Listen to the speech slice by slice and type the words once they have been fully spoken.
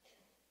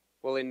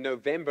Well, in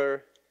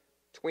November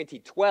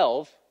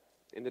 2012,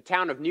 in the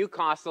town of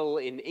Newcastle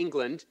in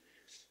England,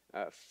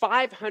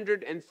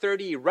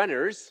 530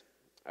 runners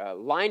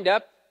lined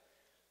up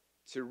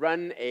to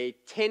run a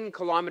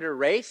 10-kilometer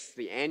race,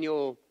 the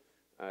annual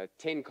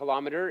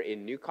 10-kilometer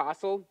in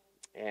Newcastle.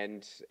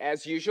 And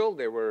as usual,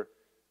 there were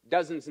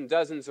dozens and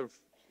dozens of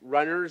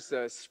runners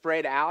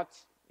spread out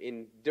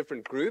in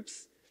different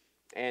groups.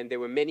 And there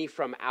were many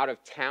from out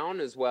of town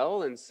as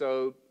well. And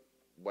so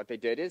what they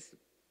did is,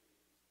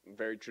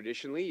 very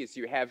traditionally, is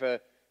you have a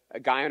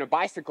guy on a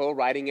bicycle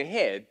riding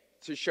ahead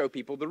to show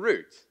people the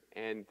route.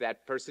 And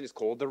that person is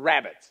called the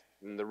rabbit.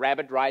 And the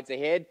rabbit rides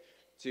ahead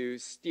to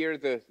steer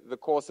the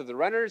course of the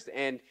runners.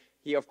 And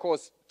he, of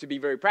course, to be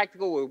very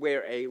practical, will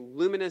wear a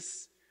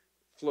luminous,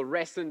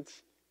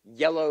 fluorescent,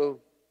 yellow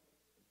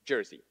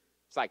jersey,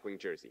 cycling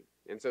jersey.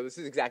 And so this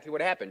is exactly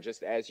what happened,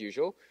 just as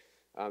usual.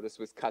 This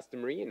was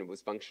customary and it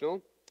was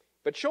functional.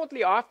 But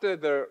shortly after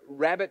the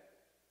rabbit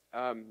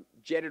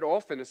jetted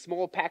off and a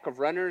small pack of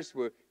runners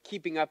were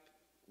keeping up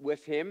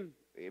with him,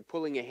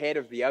 pulling ahead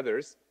of the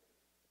others,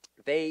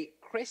 they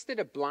crested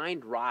a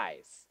blind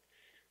rise.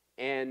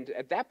 And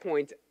at that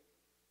point,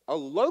 a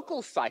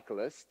local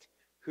cyclist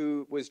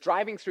who was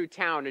driving through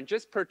town and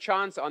just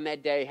perchance on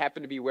that day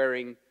happened to be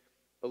wearing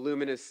a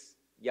luminous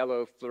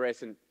yellow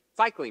fluorescent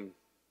cycling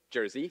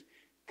jersey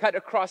cut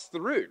across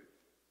the route.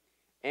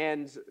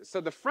 And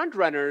so the front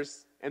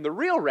runners and the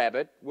real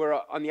rabbit were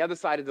on the other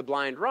side of the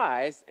blind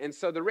rise, and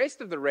so the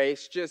rest of the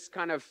race just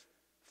kind of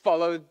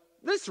followed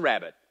this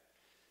rabbit.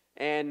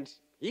 And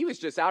he was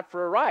just out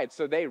for a ride,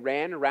 so they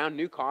ran around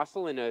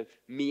Newcastle in a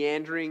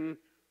meandering,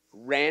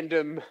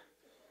 random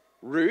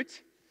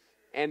route.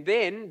 And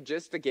then,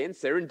 just again,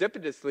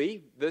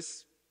 serendipitously,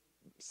 this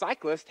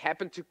cyclist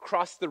happened to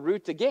cross the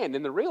route again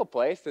in the real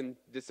place and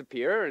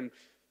disappear,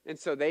 and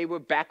so they were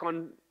back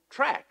on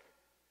track.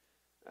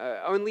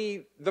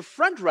 Only the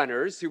front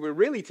runners, who were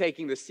really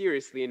taking this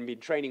seriously and been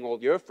training all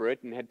year for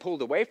it and had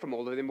pulled away from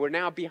all of them, were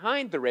now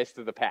behind the rest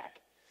of the pack.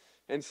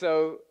 And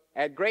so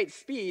at great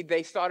speed,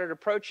 they started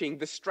approaching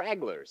the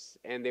stragglers,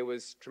 and there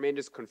was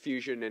tremendous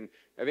confusion, and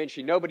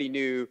eventually nobody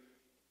knew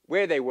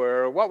where they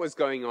were, what was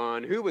going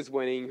on, who was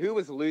winning, who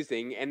was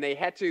losing, and they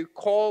had to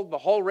call the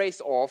whole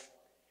race off,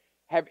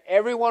 have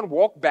everyone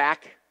walk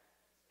back,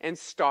 and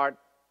start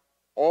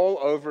all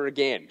over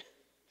again.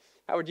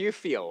 How would you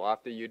feel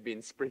after you'd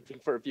been sprinting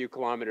for a few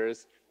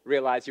kilometers,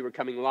 realized you were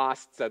coming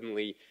last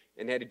suddenly,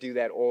 and had to do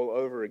that all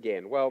over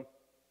again? Well,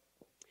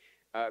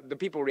 the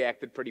people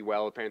reacted pretty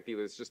well. Apparently,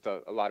 there was just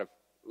a lot of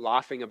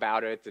laughing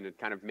about it, and it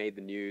kind of made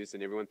the news,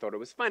 and everyone thought it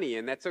was funny,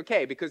 and that's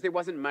okay, because there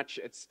wasn't much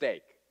at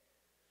stake.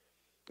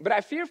 But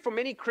I fear for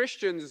many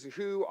Christians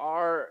who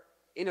are,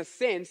 in a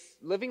sense,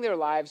 living their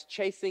lives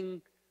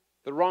chasing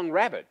the wrong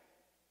rabbit,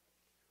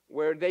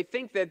 where they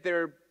think that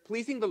they're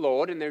pleasing the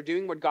Lord and they're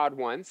doing what God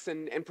wants,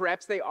 and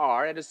perhaps they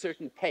are at a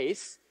certain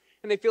pace,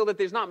 and they feel that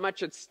there's not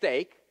much at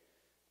stake,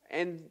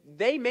 and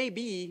they may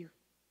be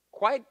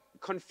quite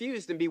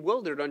confused and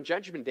bewildered on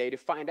Judgment Day to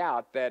find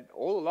out that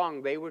all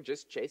along they were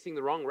just chasing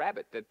the wrong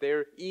rabbit, that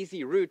their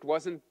easy route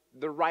wasn't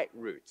the right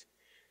route,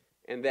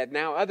 and that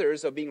now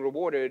others are being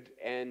rewarded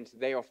and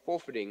they are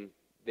forfeiting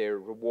their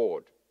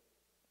reward,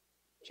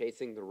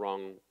 chasing the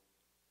wrong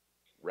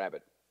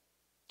rabbit.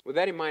 With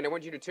that in mind, I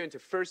want you to turn to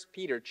 1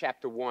 Peter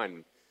chapter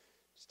 1,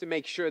 just to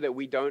make sure that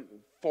we don't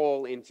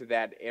fall into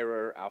that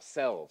error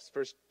ourselves.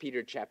 1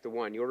 Peter chapter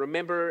 1. You'll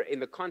remember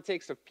in the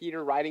context of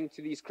Peter writing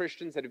to these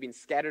Christians that have been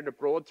scattered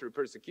abroad through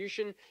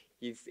persecution,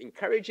 he's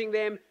encouraging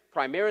them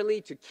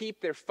primarily to keep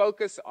their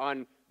focus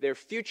on their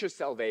future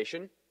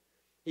salvation.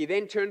 He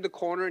then turned the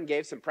corner and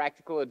gave some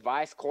practical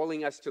advice,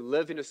 calling us to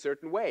live in a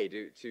certain way,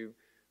 to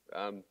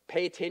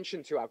pay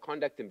attention to our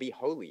conduct and be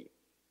holy.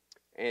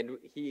 And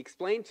he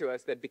explained to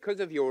us that because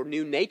of your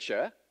new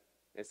nature,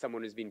 as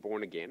someone who's been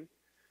born again,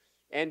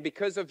 and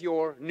because of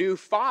your new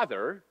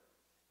father,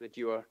 that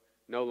you are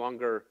no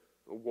longer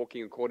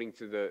walking according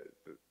to the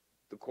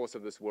course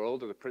of this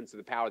world or the prince of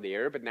the power of the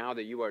air, but now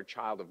that you are a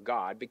child of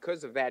God,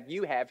 because of that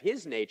you have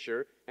his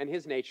nature, and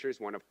his nature is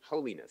one of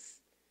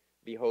holiness.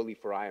 Be holy,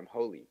 for I am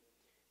holy.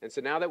 And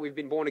so now that we've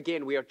been born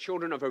again, we are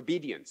children of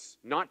obedience,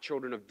 not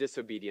children of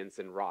disobedience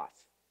and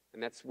wrath.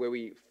 And that's where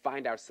we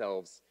find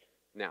ourselves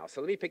now.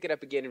 So let me pick it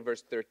up again in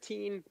verse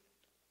 13.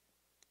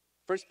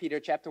 1 Peter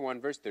chapter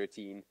 1, verse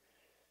 13.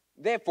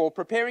 Therefore,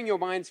 preparing your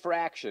minds for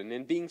action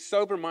and being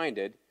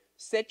sober-minded,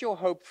 set your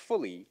hope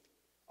fully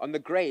on the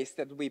grace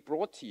that will be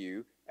brought to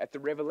you at the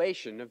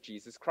revelation of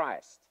Jesus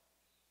Christ.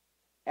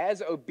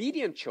 As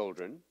obedient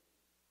children,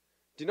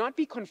 do not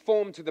be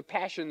conformed to the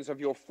passions of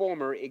your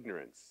former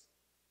ignorance,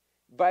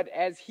 but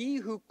as he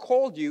who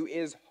called you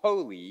is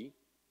holy,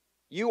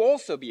 you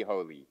also be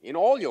holy in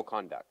all your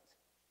conduct,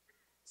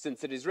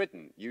 since it is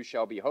written, you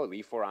shall be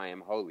holy, for I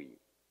am holy.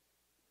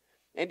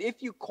 And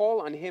if you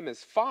call on him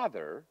as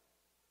Father,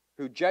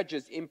 who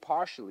judges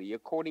impartially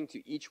according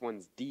to each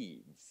one's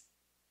deeds,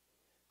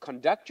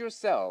 conduct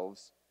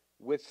yourselves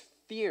with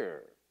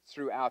fear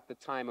throughout the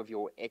time of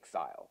your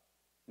exile,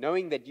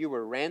 knowing that you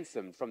were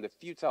ransomed from the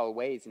futile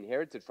ways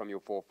inherited from your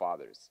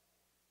forefathers,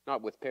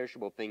 not with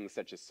perishable things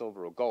such as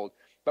silver or gold,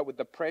 but with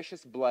the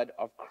precious blood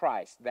of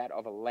Christ, that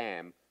of a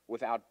lamb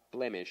without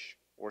blemish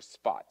or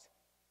spot.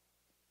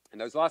 And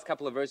those last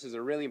couple of verses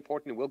are really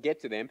important, and we'll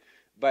get to them.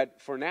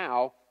 But for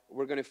now,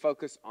 we're going to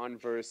focus on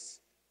verse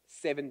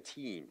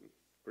 17.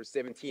 Verse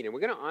 17. And we're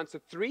going to answer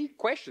three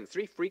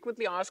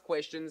frequently asked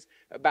questions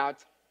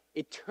about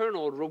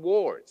eternal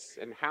rewards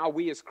and how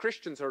we as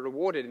Christians are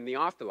rewarded in the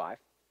afterlife,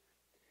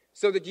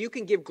 so that you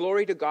can give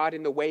glory to God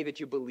in the way that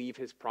you believe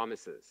his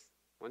promises.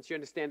 Once you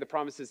understand the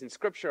promises in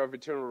Scripture of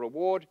eternal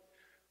reward,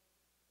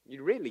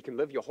 you really can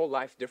live your whole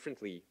life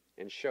differently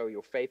and show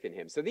your faith in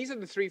him. So these are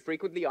the three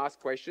frequently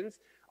asked questions.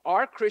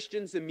 Are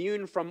Christians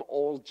immune from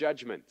all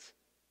judgment?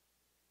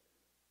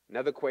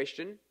 Another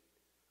question,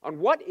 on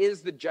what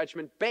is the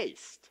judgment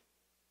based?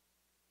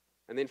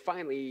 And then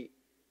finally,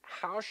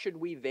 how should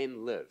we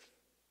then live?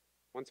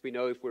 Once we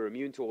know if we're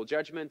immune to all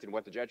judgment and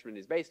what the judgment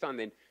is based on,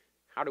 then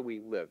how do we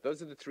live?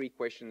 Those are the three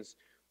questions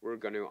we're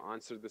going to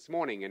answer this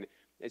morning. And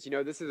as you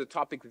know, this is a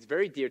topic that's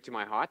very dear to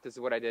my heart. This is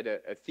what I did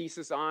a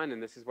thesis on,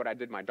 and this is what I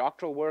did my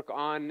doctoral work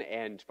on,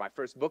 and my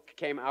first book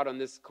came out on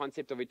this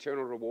concept of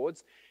eternal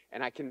rewards.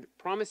 And I can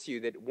promise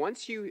you that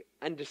once you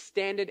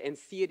understand it and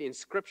see it in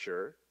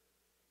Scripture,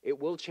 it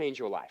will change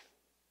your life.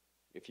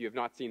 If you have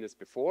not seen this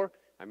before,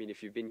 I mean,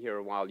 if you've been here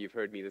a while, you've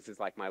heard me. This is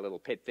like my little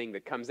pet thing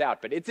that comes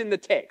out, but it's in the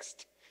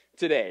text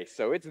today,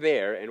 so it's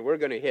there, and we're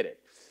going to hit it.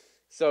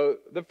 So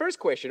the first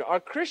question, are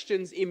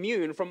Christians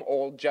immune from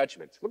all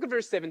judgment? Look at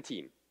verse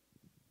 17.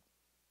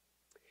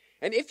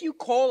 And if you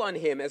call on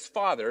him as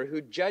Father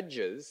who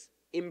judges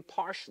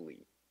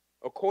impartially,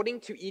 according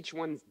to each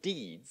one's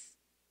deeds,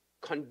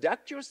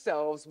 conduct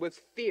yourselves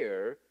with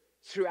fear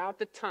throughout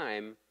the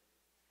time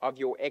of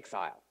your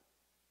exile.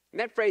 And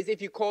that phrase,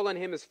 if you call on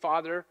him as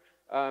Father,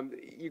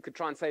 you could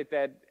translate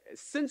that,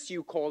 since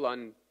you call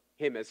on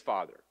him as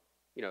Father.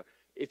 You know,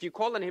 if you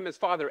call on him as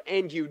Father,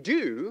 and you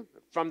do,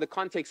 from the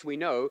context we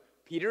know,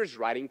 Peter is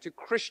writing to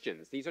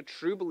Christians. These are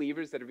true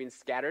believers that have been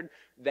scattered.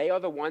 They are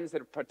the ones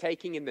that are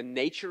partaking in the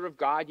nature of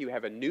God. You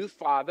have a new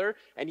Father.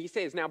 And he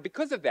says, now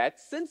because of that,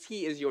 since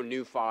he is your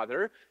new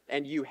Father,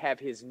 and you have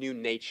his new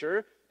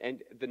nature,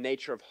 and the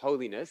nature of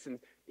holiness, and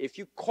if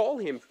you call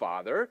him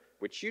Father,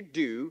 which you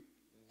do,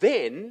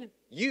 then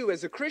you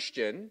as a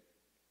Christian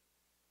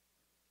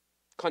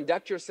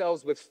conduct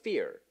yourselves with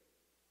fear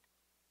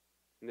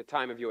in the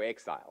time of your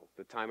exile,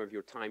 the time of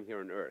your time here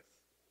on earth.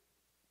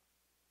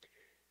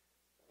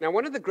 Now,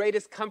 one of the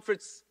greatest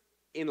comforts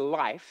in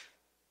life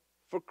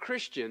for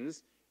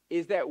Christians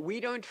is that we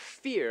don't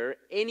fear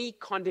any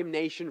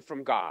condemnation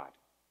from God.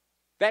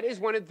 That is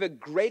one of the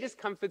greatest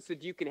comforts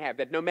that you can have,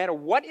 that no matter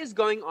what is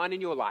going on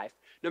in your life,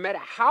 no matter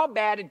how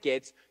bad it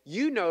gets,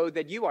 you know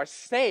that you are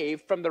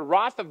saved from the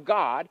wrath of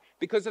God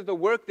because of the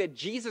work that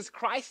Jesus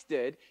Christ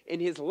did in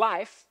his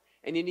life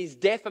and in his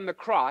death on the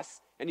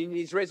cross and in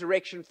his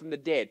resurrection from the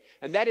dead.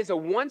 And that is a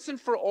once and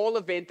for all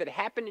event that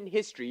happened in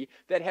history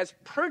that has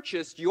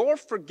purchased your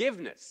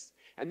forgiveness.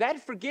 And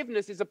that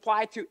forgiveness is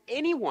applied to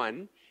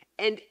anyone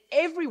and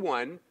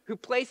everyone who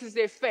places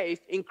their faith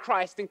in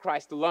Christ and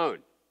Christ alone.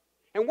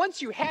 And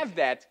once you have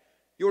that,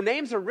 your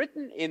names are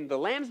written in the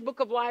Lamb's Book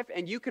of Life,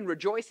 and you can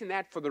rejoice in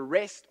that for the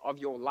rest of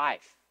your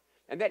life.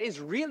 And that is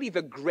really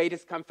the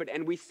greatest comfort,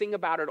 and we sing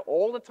about it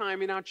all the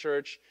time in our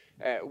church.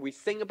 We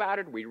sing about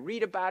it, we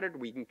read about it,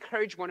 we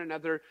encourage one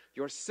another.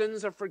 Your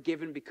sins are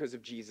forgiven because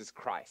of Jesus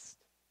Christ.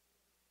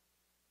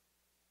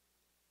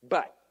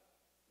 But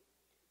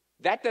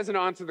that doesn't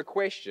answer the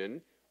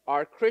question,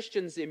 are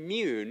Christians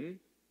immune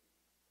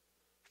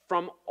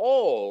from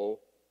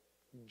all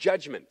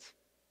judgment?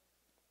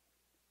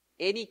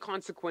 Any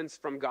consequence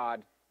from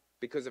God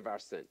because of our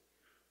sin?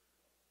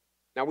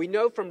 Now we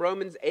know from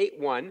Romans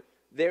 8:1,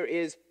 there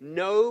is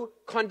no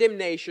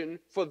condemnation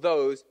for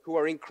those who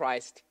are in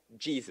Christ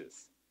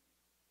Jesus.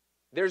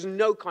 There's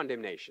no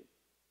condemnation.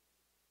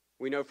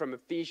 We know from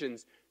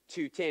Ephesians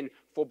 2:10,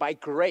 for by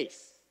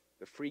grace,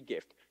 the free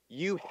gift,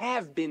 you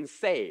have been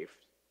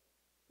saved,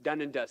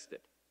 done and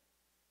dusted.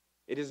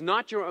 It is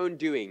not your own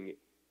doing,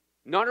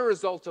 not a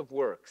result of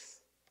works,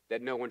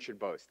 that no one should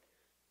boast.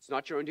 It's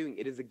not your own doing.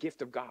 It is a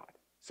gift of God.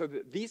 So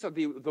these are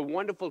the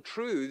wonderful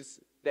truths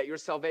that your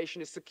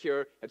salvation is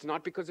secure. It's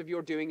not because of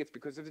your doing. It's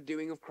because of the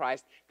doing of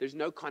Christ. There's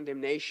no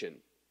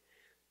condemnation.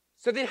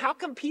 So then how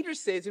come Peter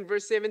says in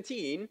verse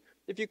 17,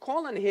 if you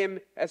call on him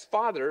as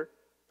Father,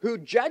 who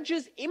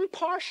judges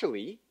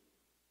impartially,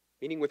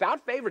 meaning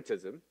without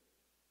favoritism,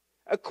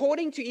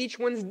 according to each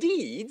one's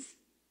deeds,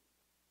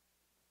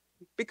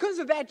 because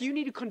of that, you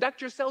need to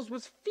conduct yourselves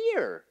with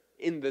fear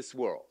in this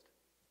world.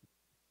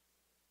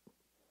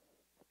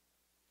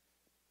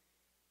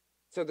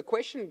 So the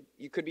question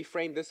could be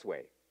framed this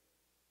way.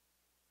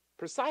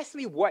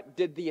 Precisely what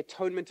did the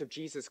atonement of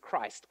Jesus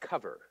Christ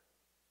cover?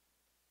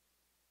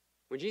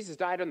 When Jesus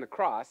died on the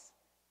cross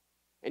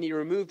and he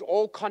removed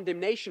all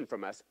condemnation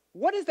from us,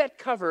 what does that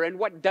cover and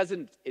what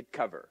doesn't it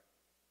cover?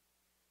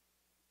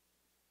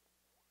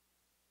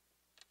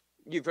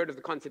 You've heard of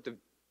the concept of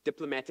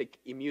diplomatic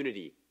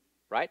immunity,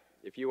 right?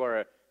 If you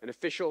are an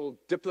official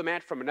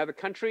diplomat from another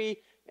country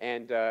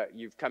and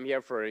you've come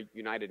here for a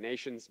United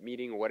Nations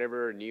meeting or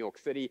whatever in New York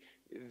City,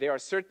 there are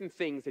certain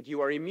things that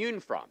you are immune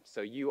from.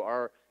 So you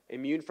are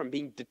immune from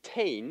being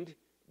detained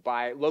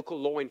by local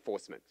law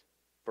enforcement,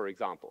 for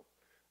example.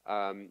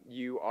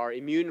 You are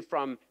immune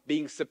from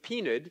being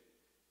subpoenaed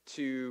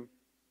to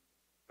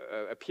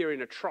appear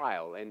in a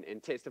trial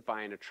and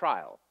testify in a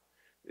trial.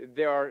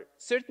 There are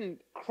certain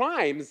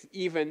crimes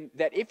even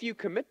that if you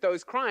commit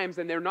those crimes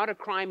and they're not a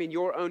crime in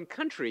your own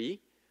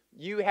country,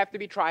 you have to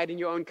be tried in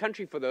your own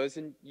country for those,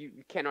 and you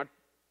cannot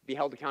be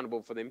held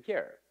accountable for them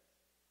here.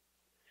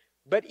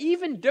 But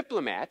even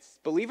diplomats,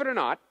 believe it or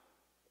not,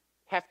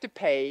 have to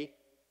pay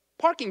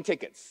parking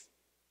tickets.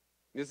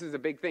 This is a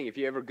big thing. If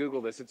you ever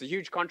Google this, it's a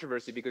huge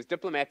controversy because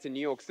diplomats in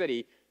New York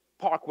City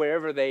park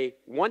wherever they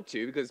want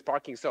to because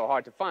parking's so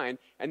hard to find,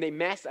 and they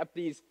mass up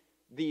these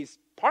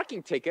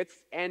parking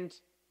tickets, and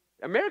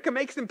America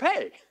makes them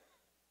pay.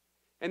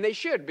 And they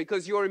should,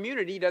 because your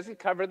immunity doesn't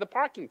cover the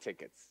parking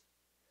tickets.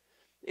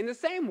 In the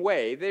same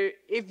way,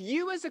 if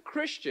you as a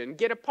Christian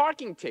get a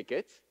parking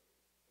ticket,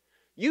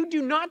 you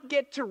do not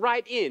get to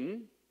write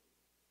in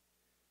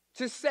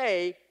to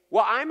say,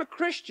 well, I'm a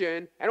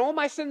Christian and all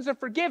my sins are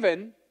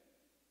forgiven,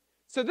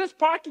 so this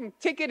parking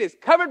ticket is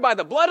covered by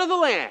the blood of the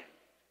Lamb.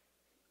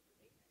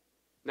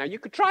 Now, you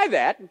could try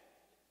that.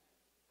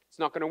 It's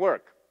not going to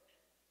work.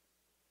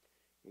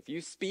 If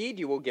you speed,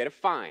 you will get a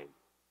fine.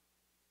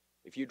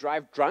 If you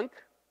drive drunk,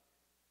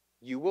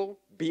 you will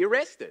be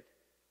arrested.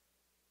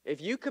 If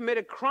you commit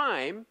a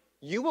crime,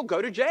 you will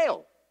go to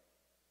jail.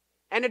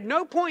 And at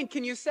no point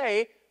can you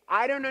say,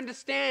 I don't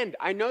understand.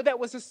 I know that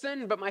was a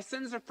sin, but my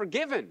sins are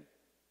forgiven.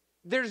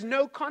 There's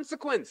no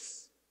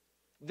consequence.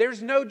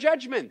 There's no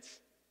judgment.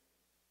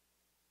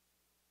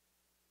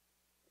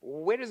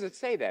 Where does it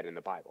say that in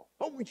the Bible?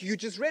 Oh, you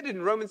just read it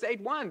in Romans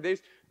 8:1.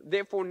 There's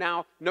therefore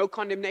now no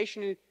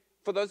condemnation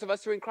for those of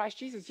us who are in Christ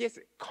Jesus. Yes,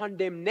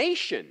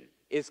 condemnation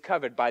is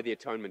covered by the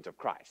atonement of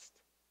Christ.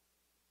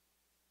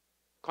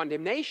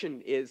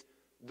 Condemnation is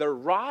the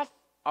wrath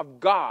of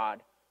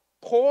God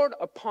poured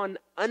upon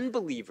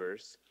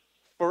unbelievers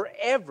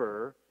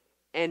forever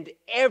and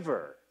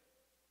ever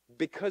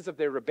because of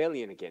their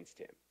rebellion against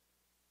him.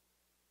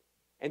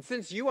 And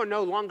since you are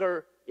no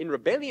longer in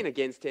rebellion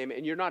against him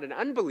and you're not an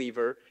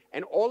unbeliever,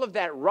 and all of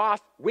that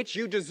wrath which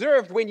you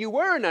deserved when you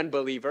were an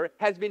unbeliever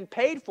has been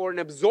paid for and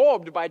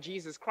absorbed by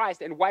Jesus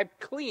Christ and wiped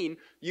clean,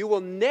 you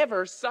will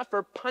never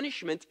suffer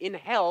punishment in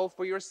hell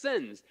for your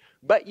sins.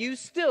 But you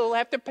still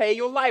have to pay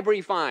your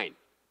library fine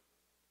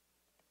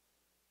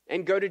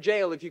and go to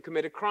jail if you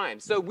commit a crime.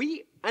 So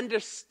we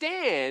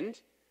understand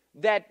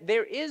that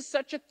there is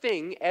such a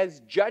thing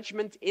as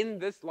judgment in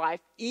this life,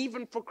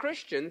 even for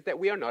Christians, that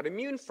we are not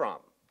immune from.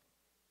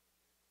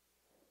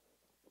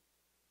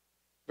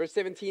 Verse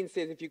 17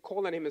 says, if you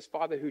call on him as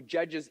Father who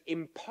judges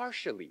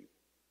impartially.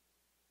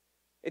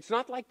 It's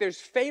not like there's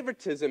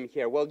favoritism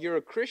here. Well, you're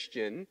a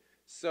Christian,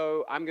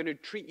 so I'm going to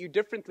treat you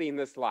differently in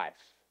this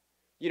life.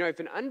 You know, if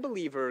an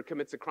unbeliever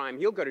commits a crime,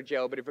 he'll go to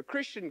jail. But if a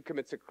Christian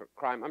commits a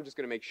crime, I'm just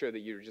going to make sure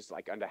that you're just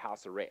like under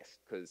house arrest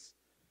because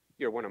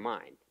you're one of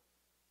mine.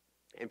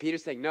 And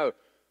Peter's saying, no,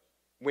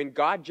 when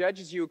God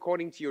judges you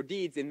according to your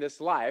deeds in this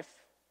life,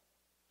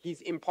 he's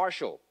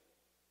impartial.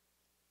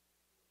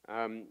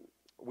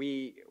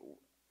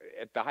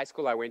 At the high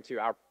school I went to,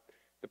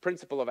 the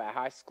principal of our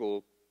high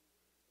school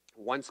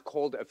once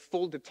called a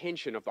full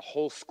detention of the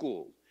whole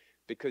school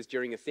because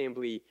during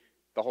assembly,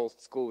 the whole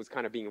school was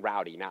kind of being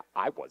rowdy. Now,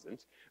 I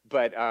wasn't,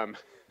 but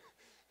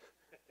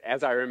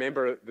as I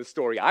remember the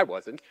story, I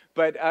wasn't.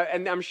 But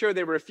and I'm sure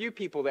there were a few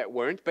people that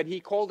weren't, but he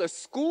called a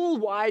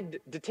school-wide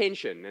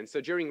detention. And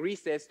so during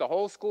recess, the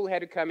whole school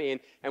had to come in,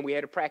 and we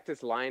had to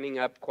practice lining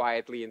up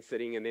quietly and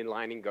sitting and then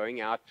lining,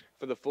 going out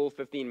for the full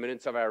 15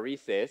 minutes of our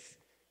recess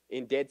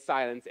in dead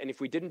silence. And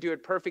if we didn't do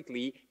it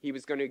perfectly, he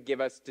was going to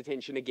give us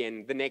detention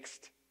again the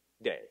next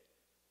day.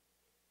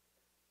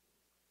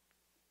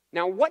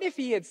 Now, what if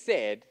he had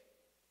said,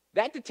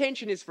 that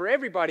detention is for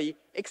everybody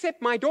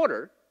except my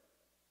daughter,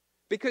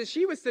 because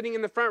she was sitting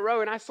in the front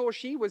row and I saw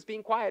she was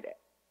being quiet,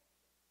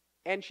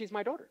 and she's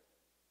my daughter.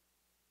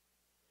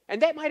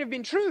 And that might have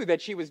been true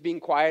that she was being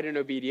quiet and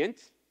obedient,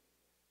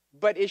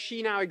 but is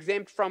she now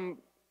exempt from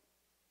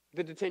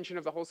the detention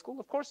of the whole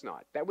school? Of course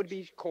not. That would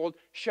be called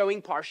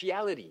showing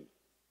partiality.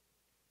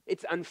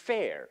 It's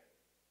unfair.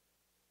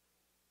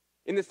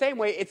 In the same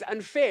way, it's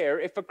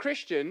unfair if a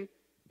Christian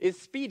is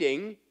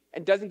speeding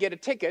and doesn't get a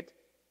ticket,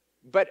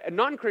 but a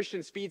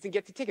non-Christian speeds and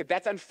gets a ticket.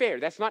 That's unfair.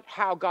 That's not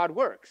how God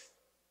works.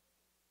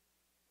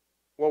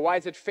 Well, why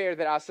is it fair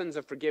that our sins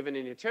are forgiven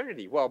in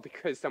eternity? Well,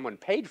 because someone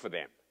paid for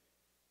them.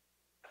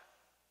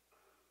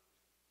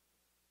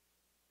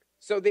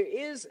 So there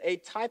is a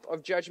type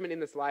of judgment in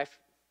this life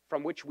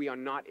from which we are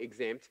not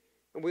exempt,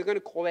 and we're going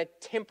to call that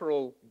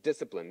temporal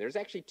discipline. There's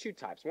actually two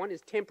types. One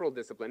is temporal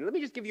discipline. Let me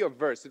just give you a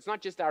verse. It's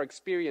not just our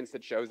experience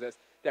that shows us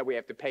that we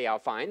have to pay our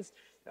fines.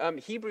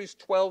 Hebrews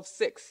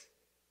 12:6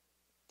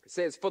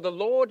 says, "For the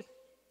Lord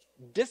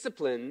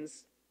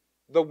disciplines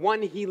the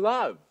one he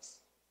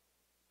loves."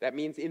 That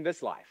means in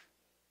this life.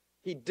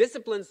 He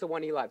disciplines the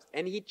one he loves,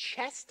 and he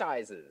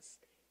chastises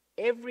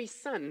every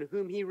son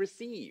whom he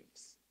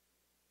receives.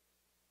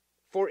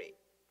 For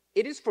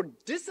it is for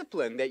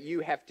discipline that you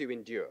have to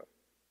endure.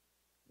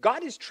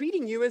 God is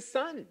treating you as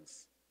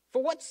sons.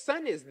 For what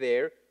son is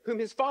there whom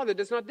his father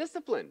does not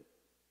discipline?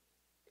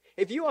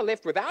 If you are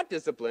left without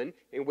discipline,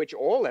 in which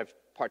all have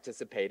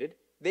participated,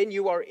 then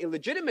you are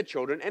illegitimate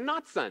children and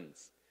not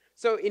sons.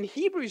 So in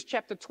Hebrews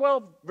chapter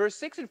 12, verse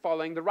 6 and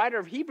following, the writer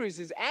of Hebrews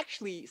is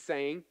actually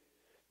saying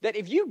that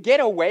if you get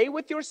away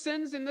with your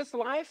sins in this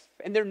life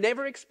and they're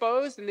never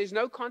exposed and there's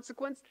no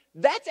consequence,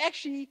 that's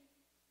actually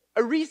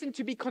a reason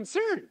to be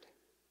concerned.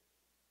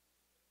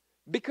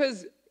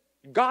 Because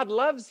God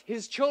loves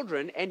his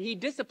children and he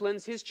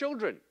disciplines his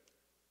children.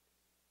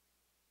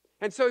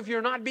 And so if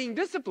you're not being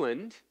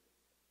disciplined,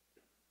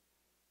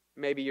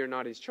 maybe you're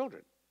not his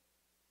children.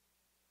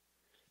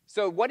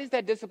 So what is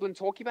that discipline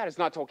talking about? It's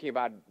not talking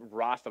about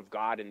wrath of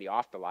God in the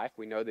afterlife.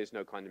 We know there's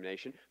no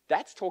condemnation.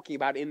 That's talking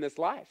about in this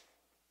life.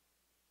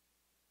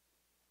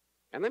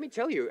 And let me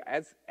tell you,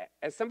 as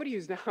somebody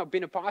who's now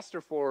been a pastor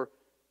for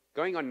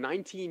going on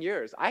 19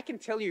 years, I can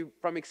tell you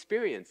from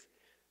experience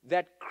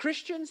that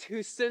Christians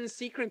who sin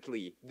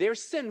secretly, their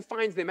sin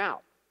finds them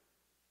out.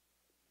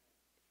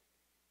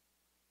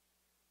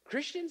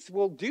 Christians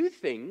will do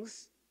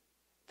things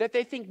that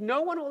they think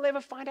no one will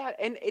ever find out.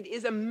 And it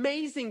is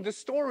amazing the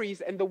stories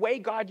and the way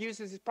God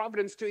uses his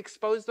providence to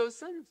expose those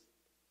sins.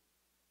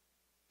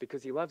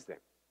 Because he loves them.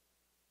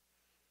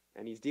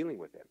 And he's dealing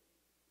with them.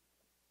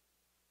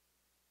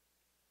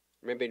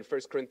 Remember in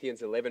 1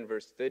 Corinthians 11,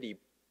 verse 30,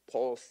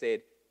 Paul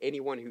said,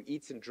 anyone who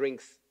eats and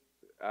drinks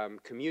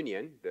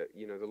communion, the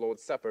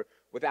Lord's Supper,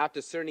 without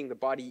discerning the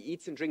body,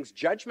 eats and drinks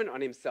judgment on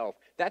himself.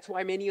 That's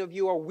why many of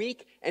you are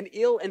weak and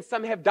ill, and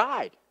some have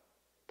died.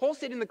 Paul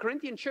said in the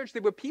Corinthian church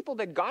there were people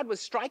that God was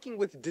striking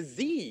with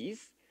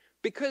disease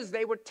because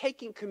they were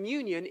taking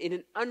communion in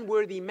an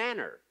unworthy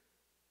manner.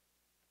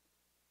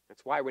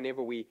 That's why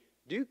whenever we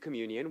do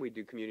communion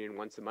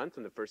once a month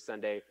on the first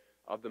Sunday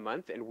of the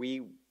month, and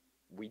we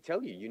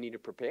tell you, you need to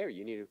prepare,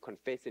 you need to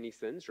confess any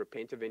sins,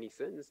 repent of any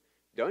sins.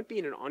 Don't be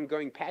in an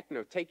ongoing pattern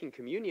of taking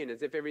communion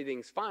as if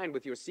everything's fine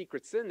with your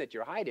secret sin that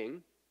you're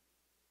hiding,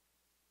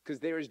 because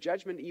there is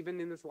judgment even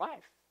in this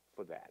life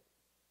for that.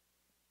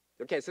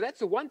 Okay, so that's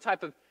the one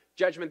type of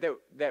judgment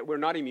that we're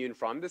not immune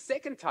from. The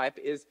second type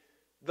is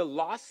the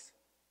loss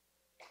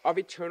of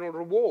eternal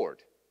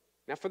reward.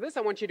 Now for this,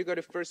 I want you to go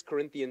to 1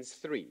 Corinthians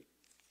 3.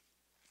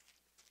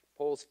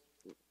 Paul's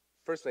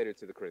first letter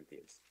to the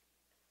Corinthians,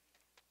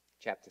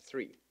 chapter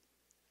 3.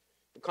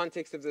 The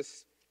context of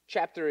this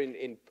chapter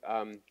in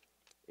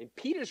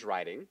Peter's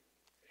writing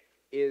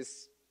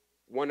is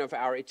one of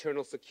our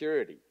eternal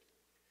security.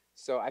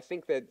 So I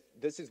think that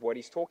this is what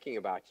he's talking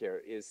about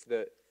here, is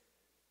that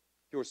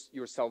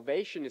your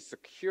salvation is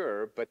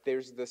secure, but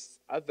there's this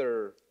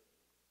other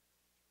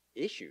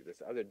issue,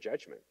 this other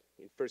judgment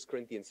in 1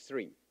 Corinthians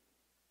 3.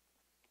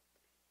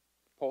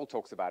 Paul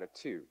talks about it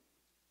too.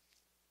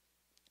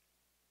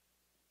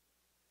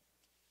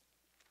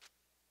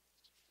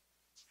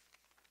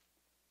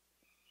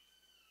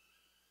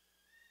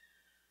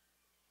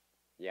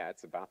 Yeah,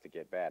 it's about to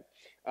get bad.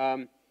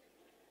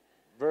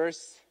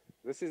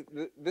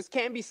 This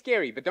can be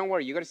scary, but don't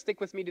worry. You got to stick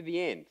with me to the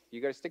end.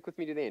 You got to stick with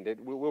me to the end.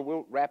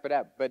 We'll wrap it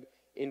up. But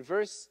in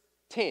verse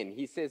 10,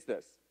 he says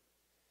this.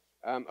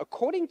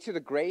 According to the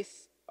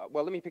grace,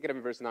 well, let me pick it up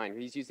in verse 9.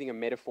 He's using a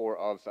metaphor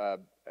of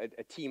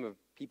a team of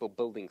people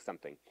building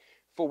something.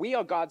 For we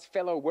are God's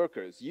fellow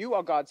workers. You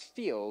are God's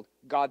field,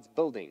 God's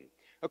building.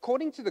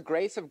 According to the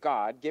grace of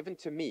God given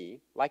to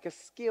me, like a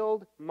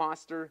skilled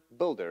master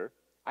builder,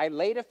 I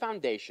laid a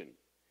foundation,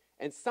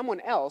 and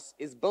someone else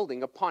is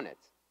building upon it.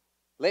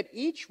 Let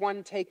each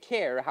one take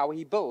care how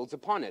he builds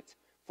upon it,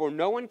 for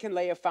no one can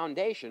lay a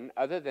foundation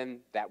other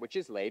than that which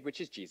is laid,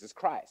 which is Jesus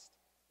Christ.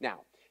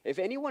 Now, if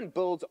anyone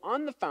builds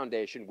on the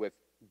foundation with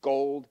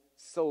gold,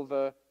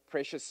 silver,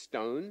 precious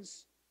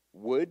stones,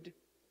 wood,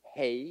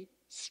 hay,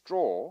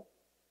 straw,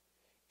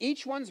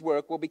 each one's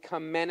work will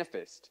become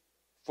manifest,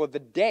 for the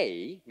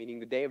day, meaning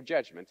the day of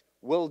judgment,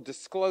 will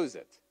disclose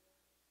it,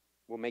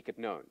 will make it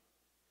known.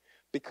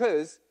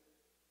 Because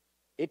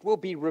it will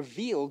be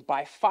revealed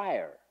by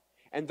fire,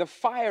 and the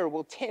fire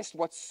will test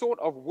what sort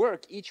of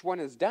work each one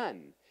has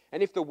done.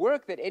 And if the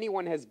work that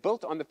anyone has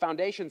built on the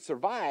foundation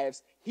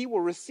survives, he will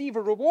receive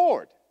a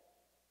reward.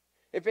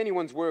 If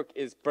anyone's work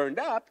is burned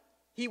up,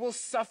 he will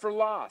suffer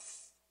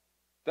loss,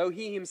 though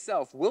he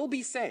himself will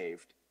be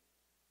saved,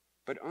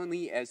 but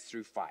only as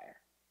through fire.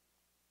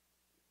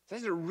 So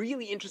this is a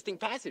really interesting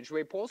passage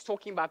where Paul's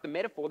talking about the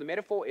metaphor. The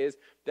metaphor is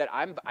that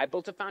I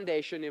built a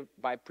foundation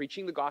by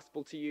preaching the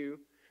gospel to you.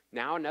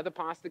 Now another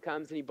pastor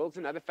comes and he builds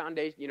another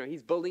foundation.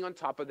 He's building on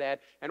top of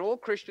that. And all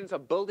Christians are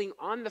building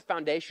on the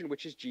foundation,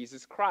 which is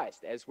Jesus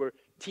Christ, as we're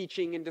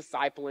teaching and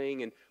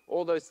discipling and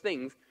all those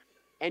things.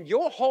 And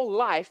your whole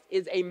life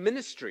is a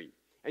ministry.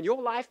 And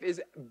your life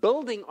is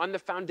building on the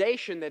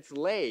foundation that's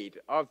laid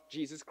of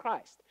Jesus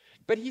Christ.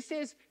 But he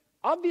says,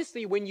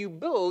 obviously, when you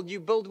build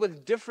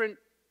with different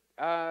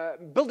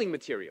building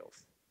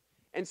materials.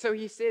 And so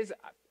he says,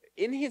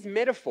 in his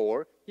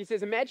metaphor, he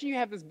says, imagine you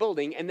have this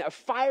building and a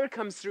fire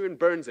comes through and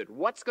burns it.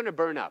 What's going to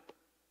burn up?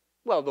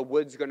 Well, the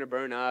wood's going to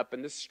burn up,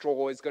 and the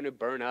straw is going to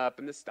burn up,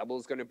 and the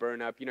stubble's going to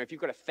burn up. If you've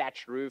got a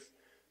thatched roof,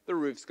 the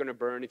roof's going to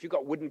burn. If you've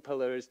got wooden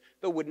pillars,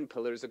 the wooden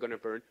pillars are going to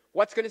burn.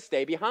 What's going to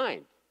stay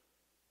behind?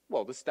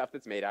 Well, the stuff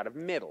that's made out of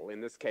metal. In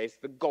this case,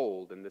 the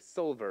gold and the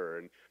silver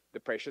and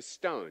the precious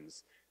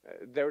stones.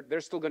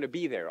 They're still going to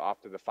be there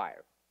after the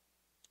fire.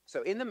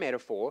 So in the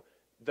metaphor,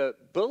 the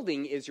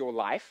building is your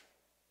life.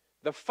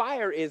 The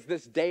fire is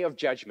this day of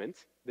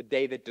judgment, the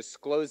day that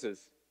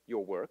discloses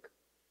your work.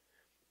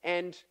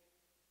 And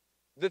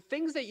the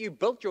things that you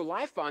built your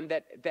life on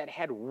that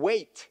had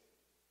weight,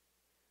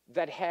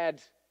 that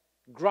had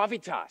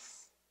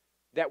gravitas,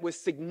 that was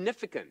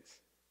significant,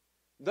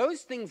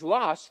 those things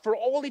last for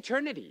all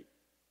eternity.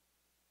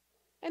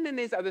 And then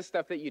there's other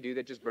stuff that you do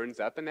that just burns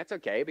up, and that's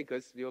okay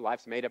because your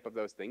life's made up of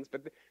those things.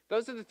 But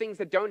those are the things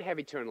that don't have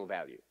eternal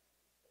value.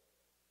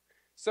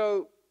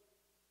 So,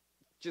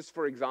 just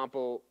for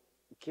example,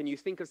 can you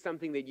think of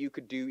something that you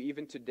could do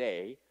even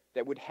today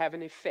that would have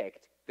an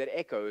effect that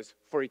echoes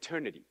for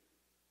eternity?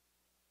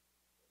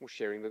 Well,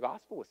 sharing the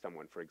gospel with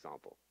someone, for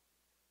example.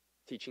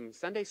 Teaching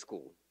Sunday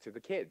school to the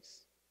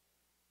kids.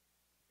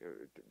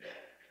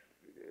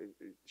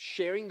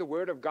 Sharing the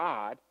word of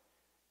God,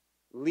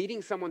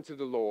 leading someone to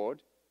the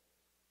Lord,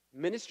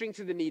 ministering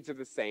to the needs of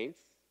the saints,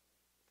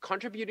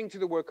 contributing to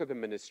the work of the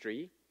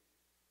ministry.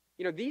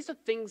 These are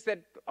things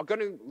that are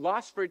going to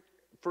last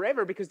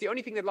forever, because the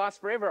only thing that lasts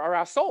forever are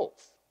our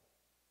souls.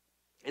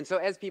 And so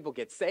as people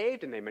get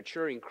saved and they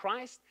mature in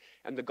Christ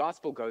and the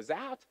gospel goes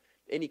out,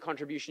 any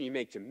contribution you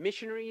make to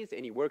missionaries,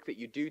 any work that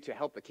you do to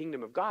help the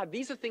kingdom of God,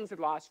 these are things that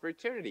last for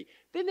eternity.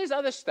 Then there's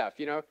other stuff,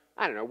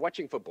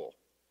 watching football,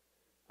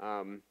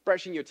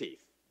 brushing your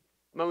teeth,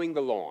 mowing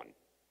the lawn.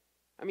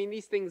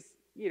 These things,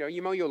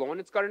 you mow your lawn,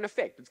 it's got an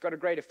effect. It's got a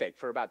great effect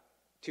for about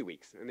 2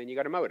 weeks, and then you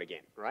got to mow it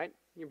again, right?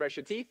 You brush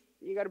your teeth,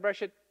 you got to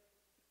brush it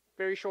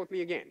very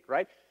shortly again,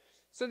 right?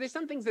 So there's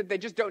some things that they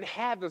just don't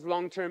have this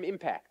long-term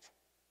impact,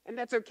 and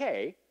that's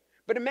okay.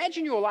 But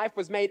imagine your life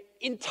was made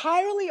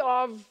entirely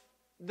of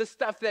the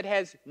stuff that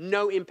has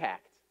no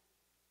impact.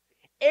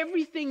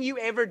 Everything you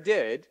ever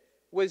did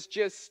was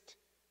just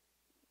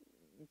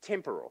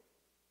temporal.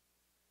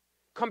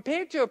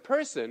 Compared to a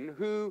person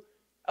who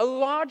a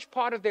large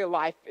part of their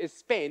life is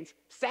spent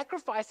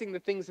sacrificing the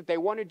things that they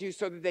want to do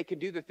so that they can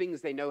do the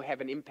things they know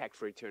have an impact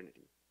for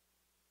eternity.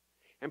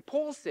 And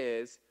Paul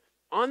says,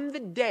 on the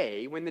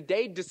day, when the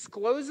day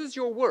discloses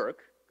your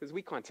work, because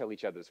we can't tell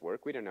each other's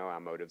work, we don't know our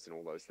motives and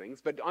all those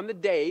things, but on the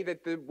day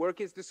that the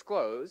work is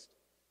disclosed,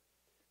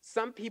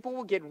 some people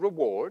will get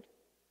reward,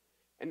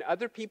 and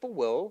other people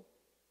will,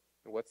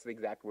 what's the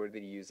exact word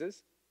that he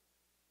uses?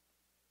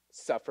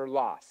 Suffer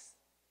loss.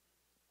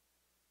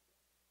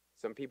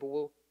 Some people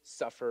will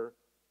suffer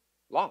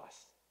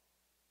loss.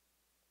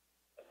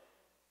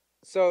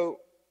 So,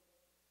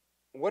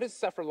 what does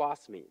suffer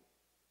loss mean?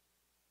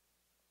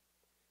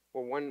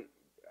 Well, one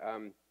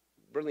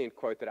brilliant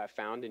quote that I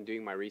found in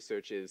doing my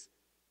research is,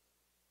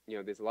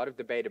 there's a lot of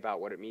debate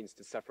about what it means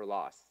to suffer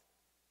loss.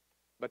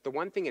 But the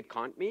one thing it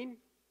can't mean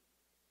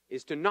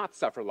is to not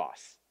suffer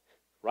loss,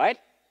 right?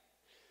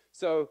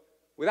 So,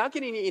 without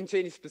getting into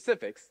any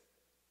specifics,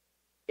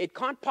 it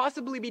can't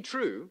possibly be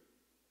true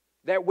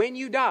that when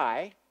you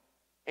die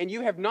and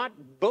you have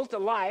not built a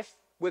life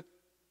with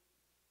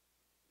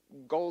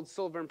gold,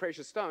 silver, and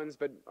precious stones,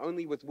 but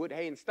only with wood,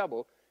 hay, and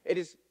stubble, it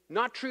is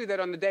not true that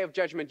on the day of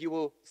judgment you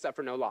will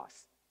suffer no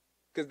loss.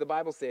 Because the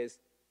Bible says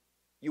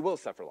you will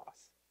suffer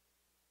loss.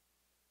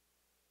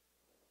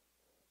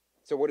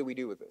 So what do we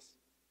do with this?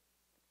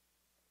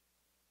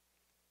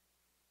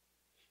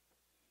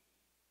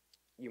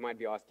 You might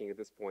be asking at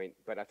this point,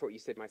 but I thought you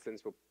said my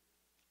sins were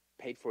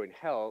paid for in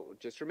hell.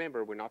 Just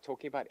remember, we're not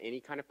talking about any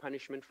kind of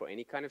punishment for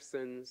any kind of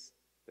sins.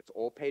 That's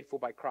all paid for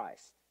by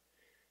Christ.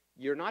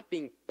 You're not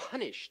being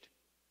punished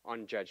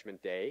on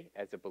Judgment Day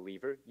as a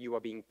believer. You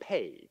are being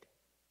paid.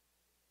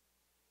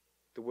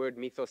 The word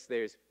mythos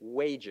there is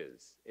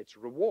wages. It's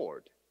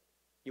reward.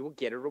 You will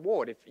get a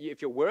reward.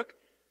 If your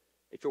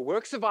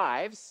work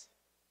survives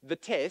the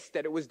test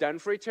that it was done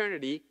for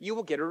eternity, you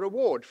will get a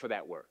reward for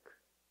that work.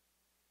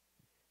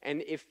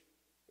 And if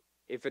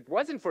it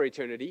wasn't for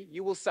eternity,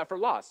 you will suffer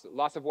loss.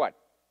 Loss of what?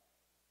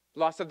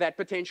 Loss of that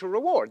potential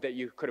reward that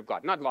you could have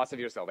got. Not loss of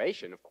your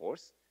salvation, of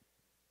course,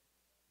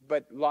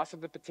 but loss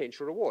of the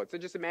potential reward. So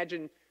just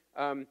imagine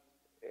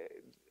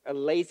a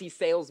lazy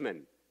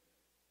salesman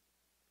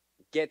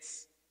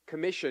gets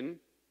commission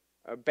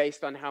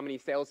based on how many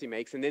sales he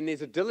makes, and then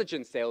there's a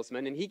diligent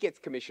salesman, and he gets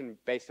commission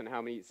based on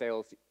how many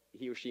sales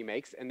he or she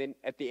makes, and then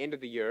at the end of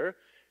the year,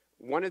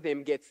 one of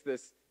them gets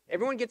this.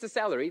 Everyone gets a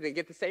salary, they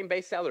get the same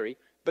base salary,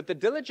 but the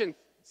diligent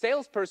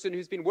salesperson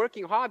who's been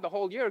working hard the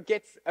whole year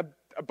gets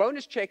a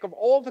bonus check of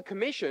all the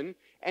commission,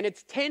 and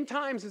it's 10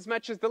 times as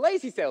much as the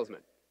lazy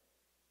salesman.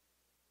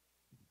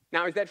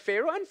 Now, is that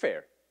fair or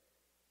unfair?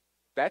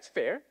 That's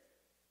fair.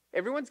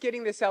 Everyone's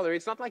getting their salary.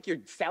 It's not like your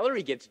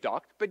salary gets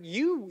docked, but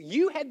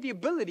you had the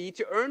ability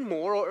to earn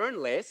more or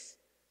earn less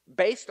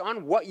based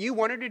on what you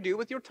wanted to do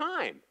with your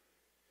time.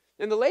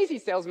 And the lazy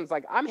salesman's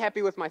like, I'm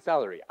happy with my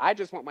salary. I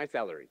just want my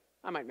salary.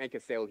 I might make a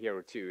sale here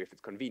or two if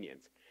it's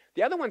convenient.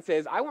 The other one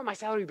says, I want my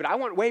salary, but I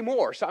want way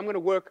more, so I'm going to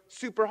work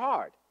super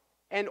hard.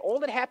 And all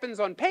that happens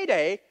on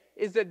payday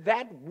is that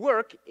that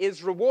work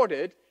is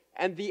rewarded,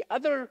 and the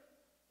other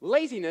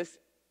laziness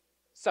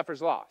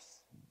suffers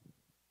loss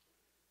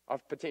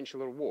of potential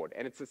reward.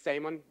 And it's the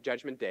same on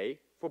Judgment Day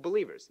for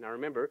believers. Now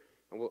remember,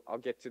 and I'll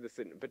get to this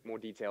in a bit more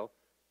detail,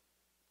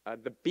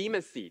 the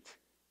Bema seat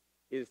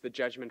is the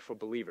judgment for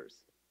believers.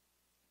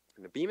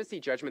 In the Bema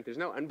seat judgment, there's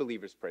no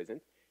unbelievers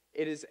present.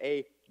 It is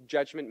a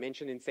judgment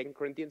mentioned in 2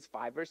 Corinthians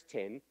 5, verse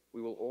 10.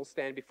 We will all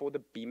stand before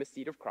the Bema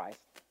seat of Christ.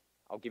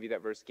 I'll give you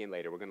that verse again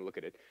later. We're going to look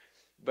at it.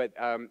 But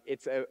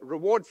it's a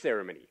reward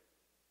ceremony.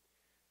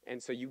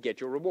 And so you get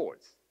your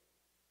rewards.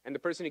 And the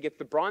person who gets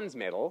the bronze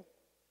medal,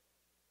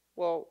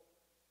 well,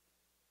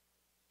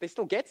 they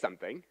still get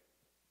something.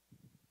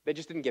 They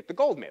just didn't get the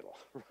gold medal,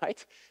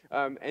 right?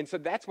 And so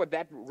that's what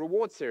that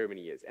reward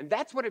ceremony is. And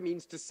that's what it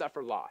means to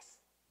suffer loss.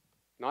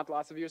 Not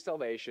loss of your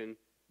salvation,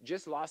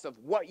 just loss of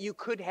what you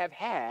could have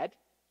had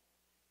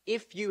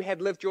if you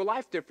had lived your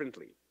life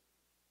differently.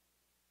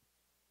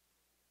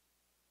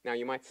 Now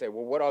you might say,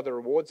 well, what are the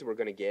rewards we're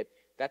going to get?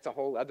 That's a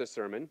whole other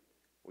sermon.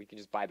 We can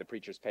just buy the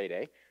preacher's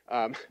payday.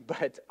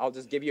 But I'll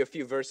just give you a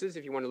few verses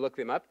if you want to look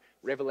them up.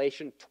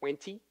 Revelation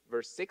 20,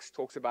 verse 6,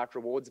 talks about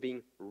rewards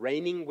being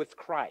reigning with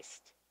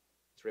Christ.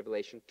 It's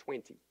Revelation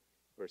 20,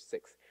 verse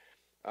 6.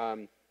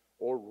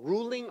 Or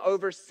ruling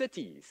over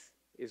cities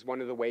is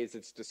one of the ways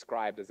it's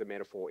described as a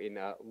metaphor in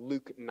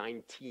Luke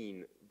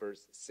 19,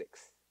 verse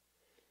 6.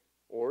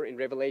 Or in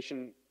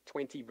Revelation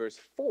 20, verse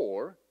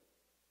 4,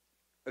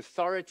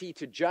 authority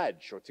to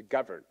judge or to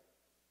govern.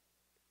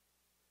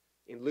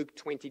 In Luke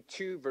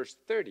 22, verse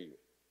 30,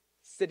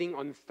 sitting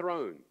on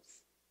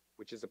thrones,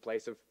 which is a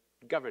place of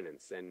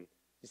governance. And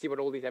you see what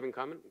all these have in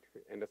common?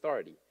 And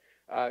authority.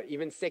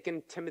 Even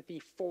 2 Timothy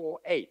 4,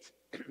 8.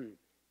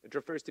 It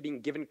refers to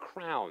being given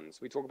crowns.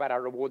 We talk about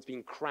our rewards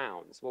being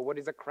crowns. Well, what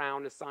is a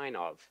crown a sign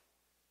of?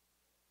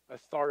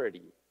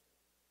 Authority.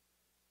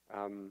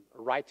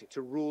 Right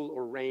to rule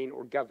or reign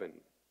or govern.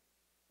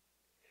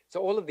 So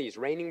all of these,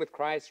 reigning with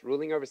Christ,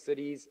 ruling over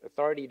cities,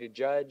 authority to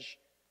judge,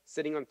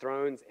 sitting on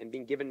thrones, and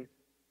being given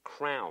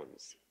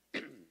crowns.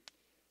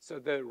 So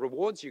the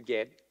rewards you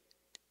get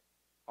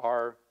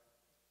are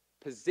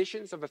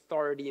positions of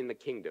authority in the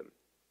kingdom.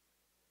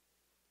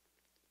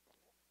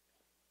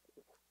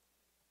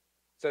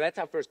 So that's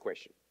our first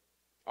question.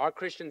 Are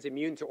Christians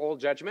immune to all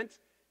judgment?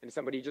 And if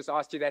somebody just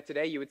asked you that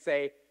today, you would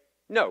say,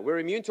 no, we're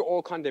immune to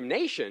all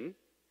condemnation.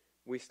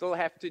 We still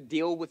have to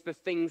deal with the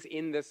things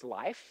in this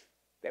life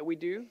that we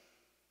do.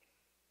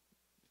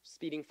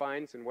 Speeding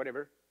fines and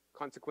whatever,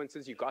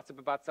 consequences. You gossip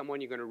about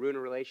someone, you're going to ruin a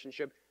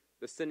relationship.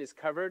 The sin is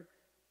covered,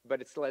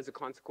 but it still has a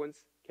consequence.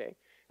 Okay.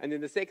 And then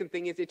the second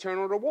thing is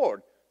eternal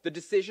reward. The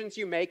decisions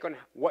you make on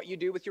what you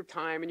do with your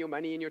time and your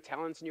money and your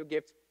talents and your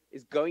gifts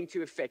is going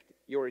to affect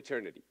your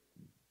eternity.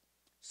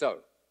 So,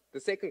 the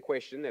second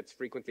question that's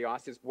frequently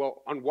asked is,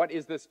 well, on what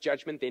is this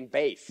judgment then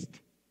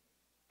based?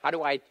 How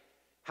do I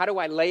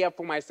lay up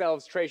for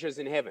myself treasures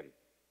in heaven?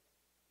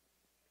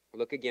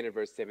 Look again at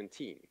verse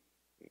 17.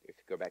 If you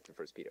go back to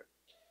 1 Peter.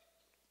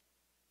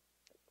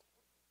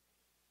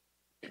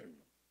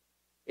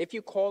 If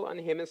you call on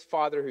him as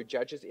Father who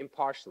judges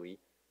impartially,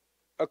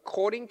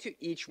 according to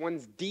each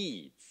one's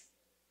deeds.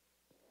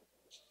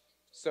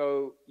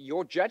 So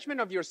your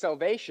judgment of your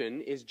salvation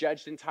is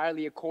judged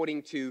entirely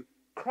according to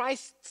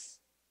Christ's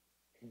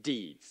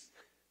deeds.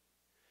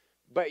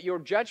 But your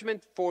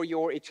judgment for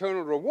your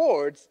eternal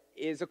rewards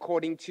is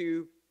according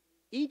to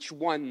each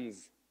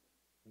one's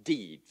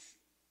deeds.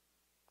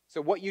 So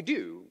what you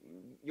do,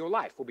 your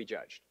life will be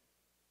judged.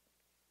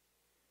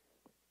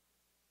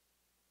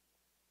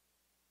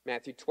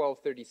 Matthew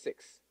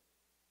 12:36.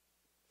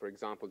 For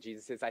example,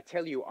 Jesus says, I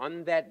tell you,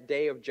 on that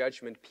day of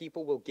judgment,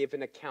 people will give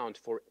an account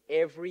for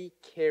every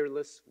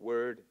careless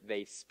word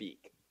they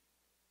speak.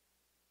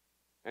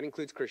 That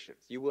includes Christians.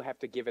 You will have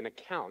to give an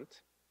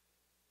account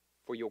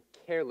for your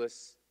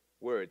careless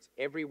words.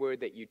 Every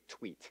word that you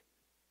tweet.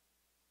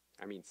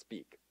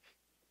 Speak.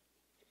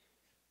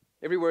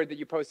 Every word that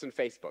you post on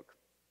Facebook.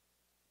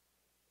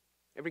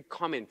 Every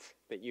comment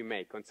that you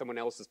make on someone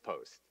else's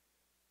post.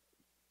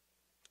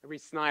 Every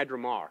snide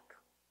remark.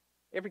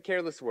 Every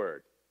careless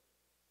word.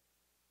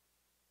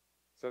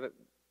 So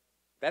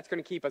that's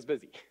going to keep us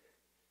busy.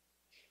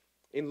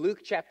 In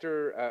Luke let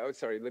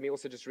me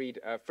also just read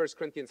 1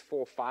 Corinthians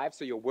 4:5.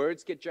 So your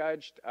words get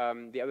judged.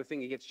 The other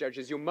thing that gets judged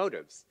is your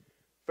motives.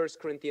 1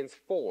 Corinthians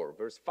 4,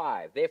 verse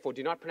 5. Therefore,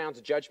 do not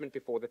pronounce judgment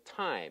before the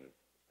time,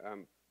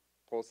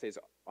 Paul says,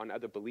 on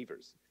other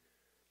believers.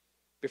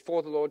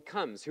 Before the Lord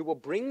comes, who will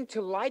bring to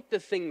light the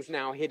things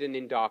now hidden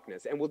in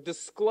darkness and will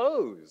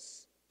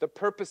disclose the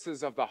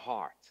purposes of the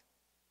heart.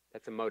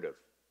 That's a motive.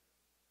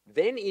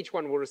 Then each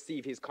one will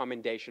receive his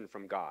commendation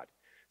from God.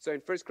 So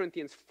in 1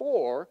 Corinthians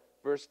 4,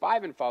 verse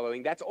 5 and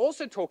following, that's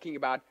also talking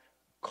about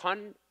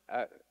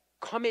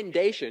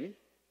commendation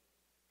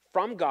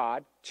from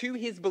God to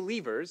his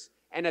believers.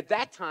 And at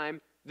that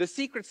time, the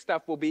secret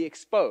stuff will be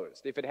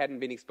exposed if it hadn't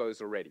been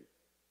exposed already.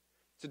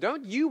 So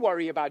don't you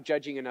worry about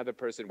judging another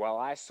person. Well,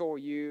 I saw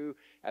you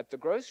at the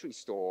grocery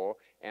store,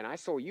 and I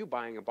saw you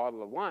buying a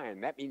bottle of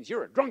wine. That means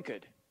you're a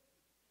drunkard.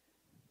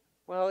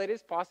 Well, it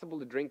is possible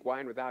to drink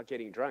wine without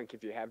getting drunk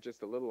if you have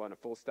just a little on a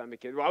full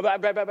stomach. Well,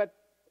 but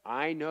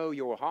I know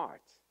your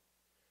heart.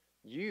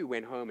 You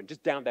went home and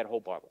just downed that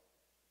whole bottle.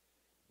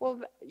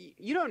 Well,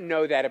 you don't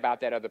know that about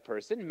that other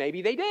person.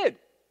 Maybe they did.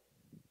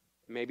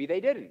 Maybe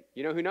they didn't.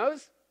 You know who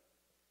knows?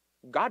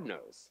 God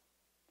knows.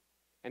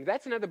 And if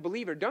that's another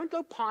believer, don't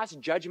go pass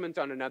judgment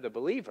on another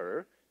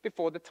believer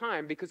before the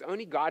time, because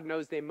only God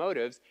knows their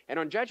motives. And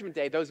on Judgment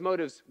Day, those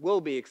motives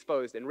will be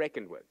exposed and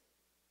reckoned with.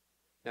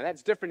 Now,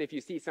 that's different if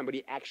you see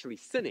somebody actually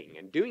sinning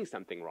and doing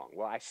something wrong.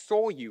 Well, I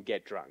saw you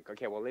get drunk.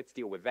 Okay, well, let's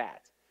deal with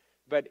that.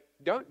 But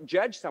don't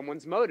judge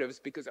someone's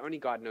motives, because only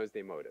God knows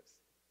their motives.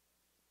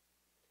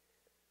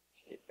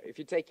 If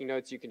you're taking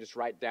notes, you can just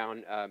write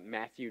down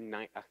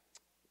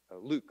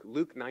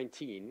Luke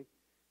 19,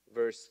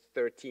 verse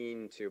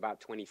 13 to about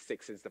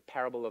 26 is the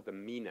parable of the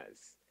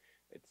minas.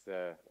 It's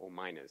or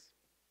minas.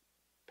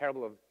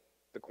 Parable of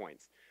the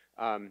coins.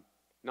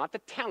 Not the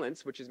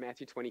talents, which is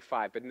Matthew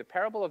 25, but in the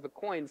parable of the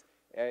coins,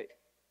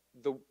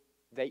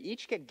 they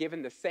each get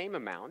given the same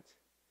amount,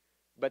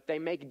 but they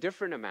make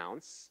different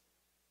amounts,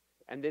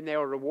 and then they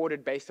are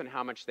rewarded based on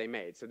how much they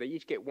made. So they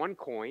each get one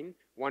coin.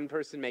 One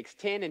person makes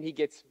 10, and he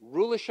gets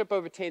rulership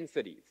over 10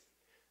 cities.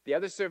 The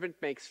other servant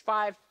makes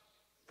 5.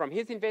 From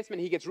his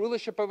investment, he gets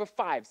rulership over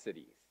 5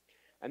 cities.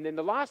 And then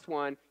the last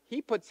one,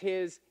 he puts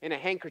his in a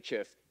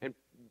handkerchief and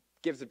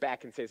gives it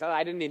back and says, oh,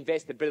 I didn't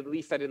invest it, but at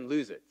least I didn't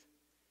lose it.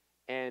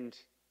 And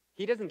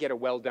he doesn't get a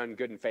well done,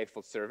 good and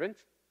faithful servant.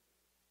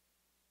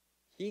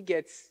 He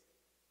gets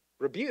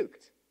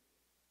rebuked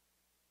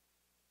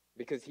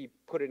because he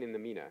put it in the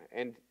mina.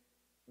 And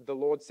the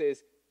Lord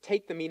says,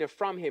 take the mina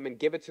from him and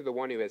give it to the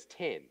one who has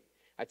 10.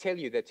 I tell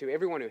you that to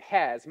everyone who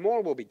has,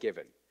 more will be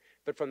given.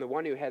 But from the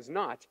one who has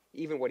not,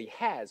 even what he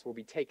has will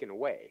be taken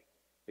away.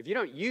 If you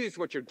don't use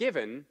what you're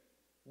given,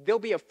 there'll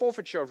be a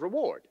forfeiture of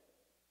reward.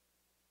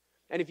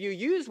 And if you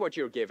use what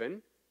you're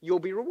given, you'll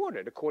be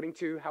rewarded according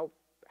to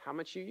how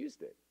much you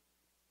used it.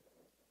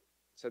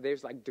 So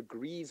there's like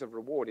degrees of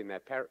reward in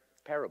that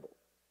parable.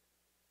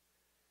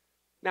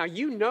 Now,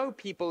 you know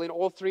people in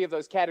all 3 of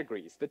those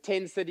categories, the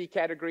 10-city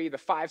category, the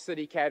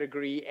 5-city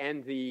category,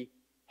 and the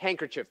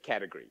handkerchief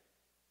category.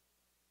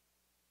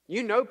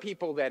 You know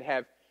people that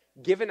have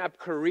given up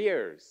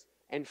careers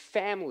and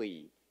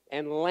family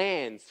and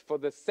lands for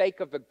the sake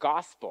of the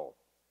gospel,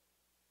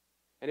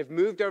 and have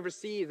moved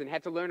overseas and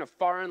had to learn a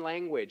foreign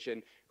language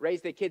and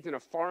raise their kids in a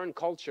foreign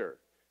culture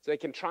so they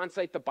can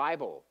translate the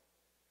Bible,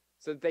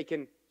 so that they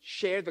can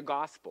share the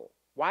gospel.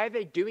 Why are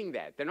they doing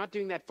that? They're not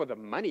doing that for the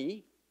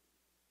money.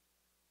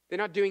 They're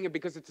not doing it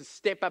because it's a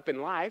step up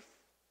in life.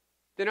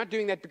 They're not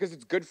doing that because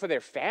it's good for their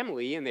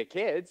family and their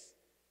kids.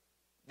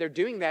 They're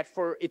doing that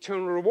for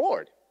eternal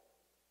reward.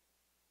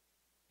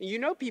 You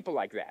know people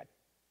like that.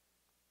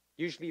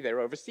 Usually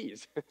they're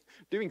overseas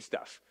doing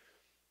stuff.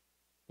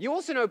 You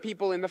also know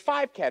people in the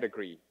 5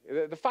 category,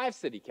 the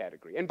 5-city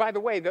category. And by the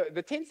way,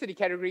 the 10-city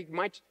category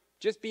might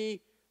just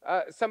be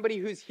somebody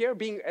who's here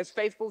being as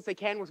faithful as they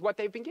can with what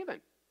they've been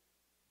given.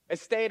 A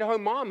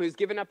stay-at-home mom who's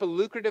given up a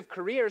lucrative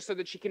career so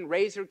that she can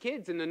raise her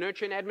kids in the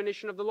nurture and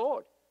admonition of the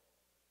Lord.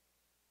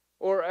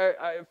 Or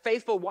a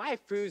faithful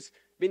wife who's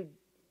been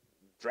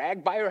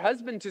dragged by her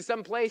husband to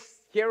some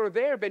place here or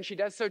there, but she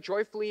does so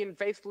joyfully and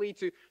faithfully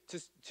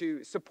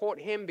to support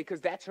him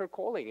because that's her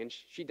calling, and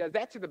she does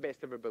that to the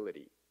best of her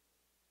ability.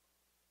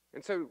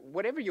 And so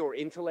whatever your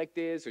intellect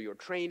is, or your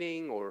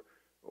training, or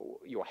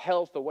your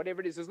health, or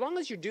whatever it is, as long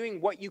as you're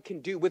doing what you can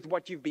do with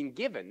what you've been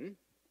given,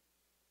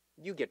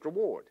 you get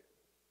reward.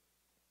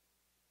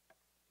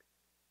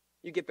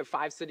 You get the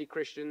 5-city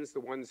Christians,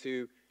 the ones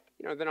who,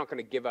 they're not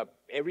going to give up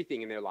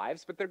everything in their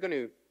lives, but they're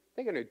going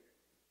to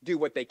do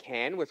what they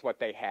can with what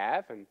they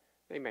have, and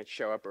they might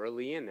show up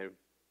early, and they're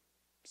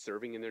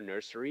serving in their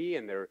nursery,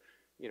 and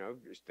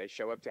they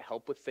show up to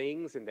help with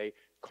things, and they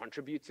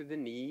contribute to the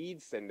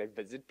needs, and they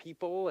visit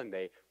people, and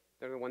they're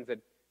the ones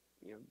that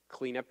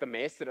clean up the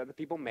mess that other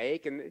people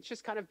make, and it's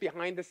just kind of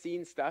behind the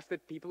scenes stuff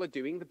that people are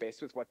doing the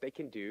best with what they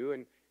can do,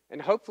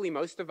 and hopefully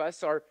most of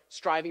us are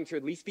striving to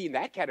at least be in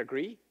that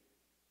category.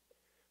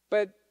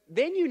 But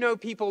then you know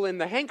people in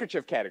the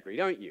handkerchief category,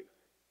 don't you?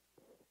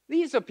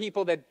 These are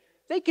people that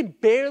they can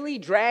barely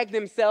drag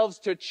themselves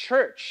to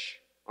church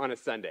on a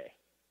Sunday.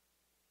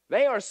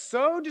 They are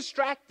so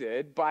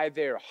distracted by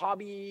their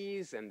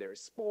hobbies and their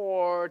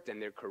sport and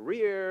their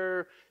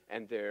career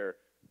and their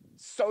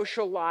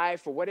social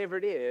life or whatever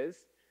it is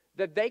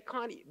that they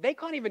can't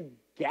even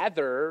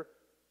gather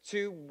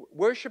to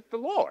worship the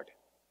Lord.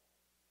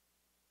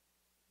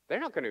 They're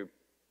not going to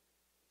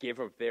give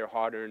of their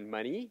hard-earned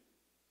money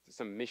to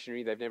some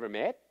missionary they've never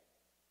met.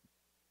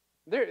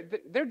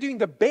 They're doing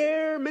the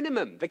bare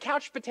minimum, the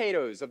couch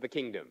potatoes of the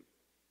kingdom.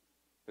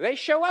 They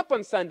show up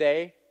on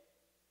Sunday.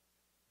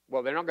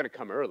 Well, they're not going to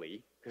come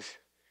early because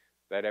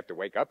They'd have to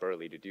wake up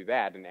early to do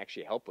that and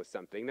actually help with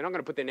something. They're not going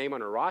to put their name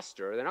on a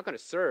roster. They're not going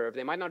to serve.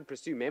 They might not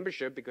pursue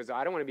membership because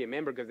I don't want to be a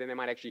member because then they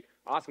might actually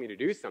ask me to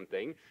do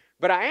something.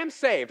 But I am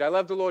saved. I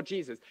love the Lord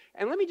Jesus.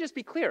 And let me just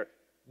be clear.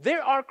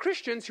 There are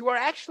Christians who are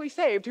actually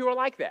saved who are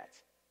like that.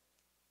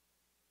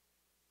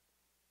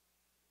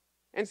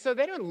 And so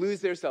they don't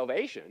lose their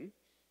salvation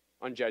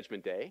on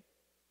Judgment Day.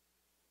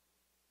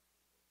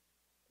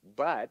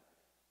 But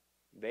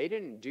they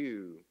didn't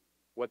do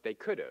what they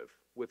could have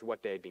with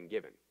what they had been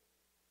given.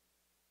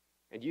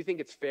 And you think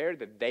it's fair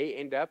that they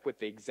end up with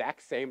the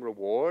exact same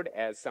reward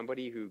as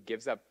somebody who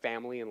gives up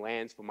family and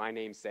lands for my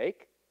name's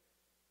sake?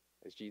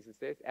 As Jesus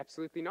says,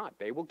 absolutely not.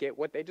 They will get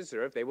what they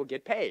deserve. They will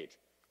get paid.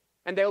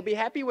 And they'll be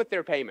happy with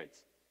their payment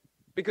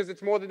because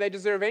it's more than they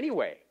deserve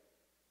anyway.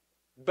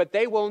 But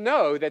they will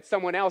know that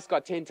someone else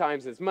got 10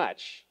 times as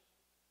much.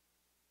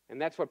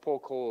 And that's what Paul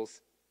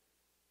calls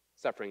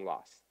suffering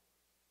loss.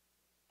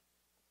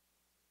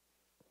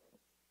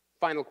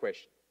 Final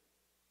question.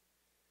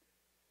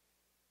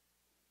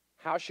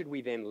 How should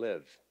we then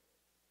live?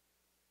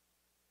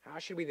 How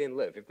should we then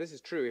live? If this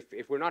is true,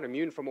 if we're not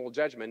immune from all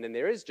judgment, and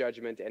there is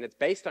judgment, and it's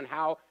based on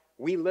how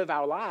we live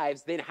our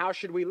lives, then how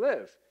should we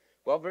live?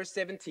 Well, verse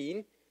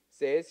 17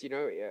 says,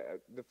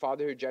 the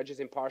Father who judges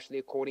impartially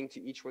according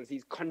to each one's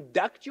deeds,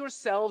 conduct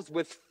yourselves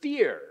with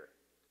fear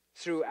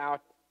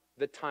throughout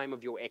the time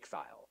of your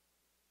exile.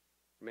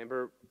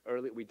 Remember,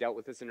 we dealt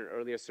with this in an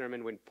earlier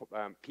sermon when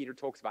Peter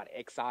talks about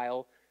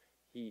exile.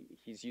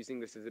 He's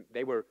using this as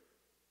they were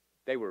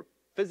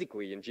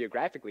physically and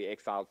geographically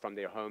exiled from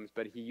their homes,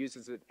 but he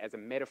uses it as a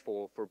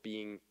metaphor for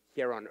being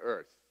here on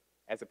earth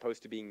as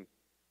opposed to being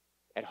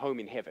at home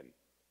in heaven.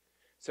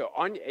 So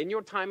in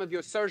your time of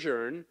your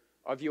sojourn,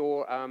 of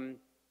your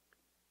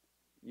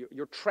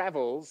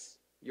travels,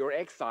 your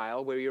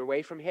exile, where you're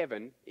away from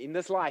heaven, in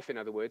this life, in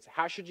other words,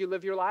 how should you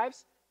live your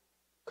lives?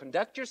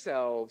 Conduct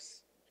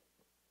yourselves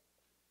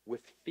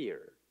with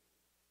fear.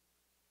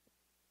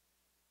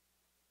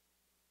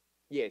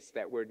 Yes,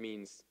 that word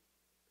means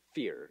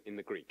fear in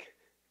the Greek.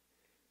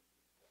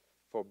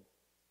 For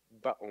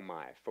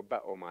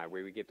ba'omai,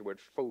 where we get the word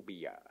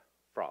phobia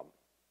from.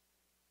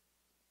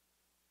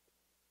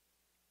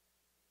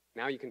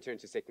 Now you can turn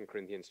to 2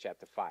 Corinthians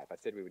chapter 5. I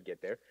said we would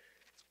get there.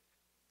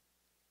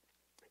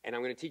 And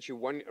I'm going to teach you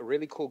a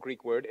really cool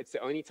Greek word. It's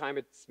the only time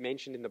it's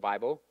mentioned in the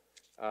Bible.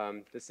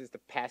 This is the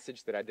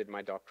passage that I did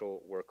my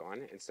doctoral work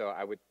on. And so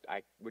I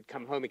would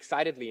come home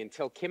excitedly and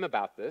tell Kim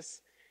about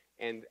this.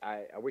 And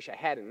I wish I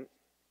hadn't,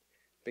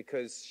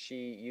 because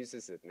she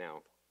uses it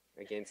now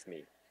against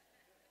me.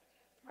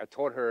 I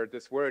taught her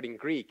this word in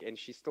Greek, and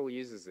she still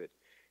uses it.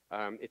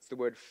 It's the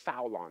word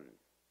phaulon.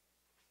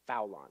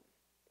 Phaulon.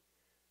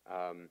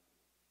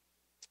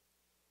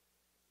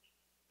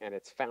 And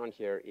it's found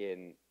here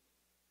in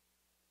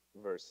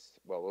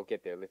we'll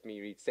get there. Let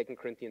me read 2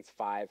 Corinthians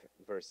 5,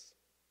 verse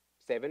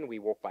 7. We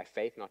walk by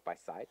faith, not by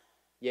sight.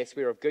 Yes,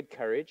 we are of good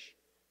courage.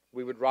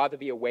 We would rather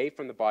be away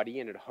from the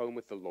body and at home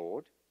with the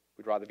Lord.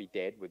 We'd rather be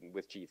dead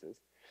with Jesus.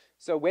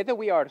 So whether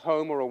we are at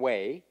home or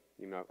away,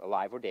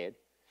 alive or dead,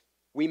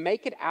 we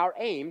make it our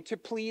aim to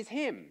please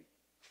him.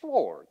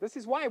 This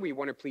is why we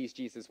want to please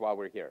Jesus while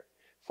we're here.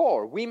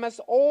 We must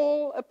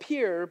all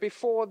appear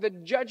before the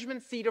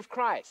judgment seat of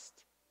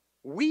Christ.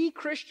 We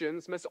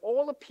Christians must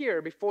all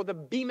appear before the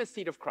bema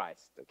seat of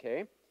Christ,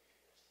 okay?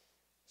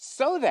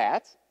 So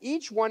that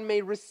each one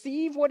may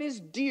receive what is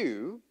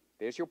due,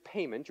 there's your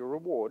payment, your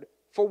reward,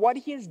 for what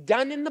he has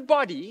done in the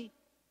body.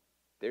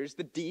 There's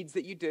the deeds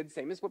that you did,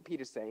 same as what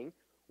Peter's saying,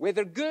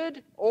 whether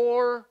good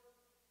or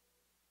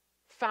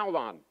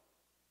phaulon.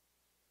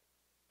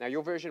 Now,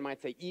 your version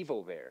might say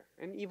evil there,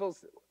 and evil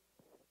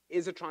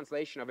is a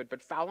translation of it,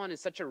 but phaulon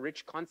is such a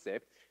rich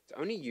concept. It's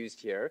only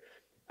used here.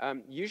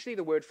 Usually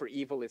the word for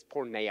evil is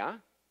porneia,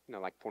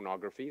 like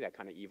pornography, that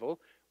kind of evil,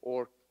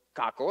 or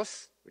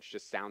kakos, which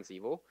just sounds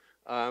evil.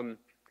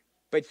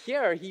 But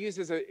here he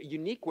uses a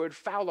unique word,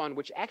 phaulon,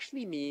 which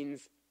actually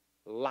means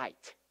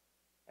light,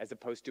 as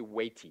opposed to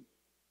weighty.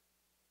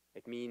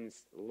 It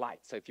means light.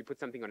 So if you put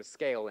something on a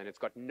scale and it's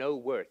got no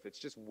worth, it's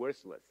just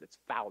worthless, it's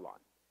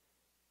phaulon.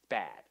 It's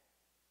bad.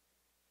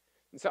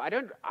 And so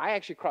I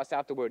actually crossed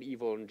out the word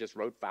evil and just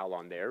wrote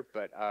phaulon there,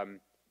 but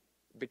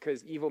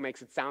because evil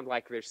makes it sound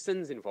like there's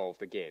sins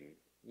involved again.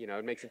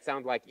 It makes it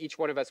sound like each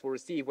one of us will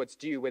receive what's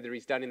due, whether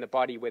he's done in the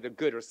body, whether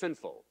good or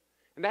sinful.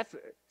 And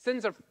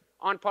sins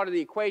aren't part of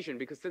the equation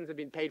because sins have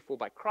been paid for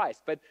by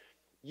Christ. But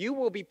you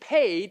will be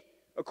paid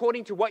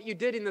according to what you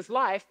did in this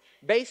life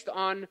based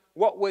on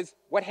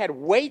what had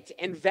weight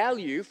and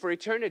value for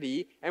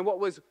eternity and what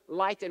was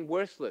light and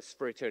worthless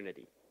for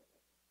eternity.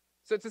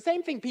 So it's the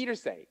same thing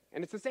Peter's saying,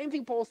 and it's the same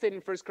thing Paul said in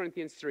 1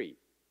 Corinthians 3.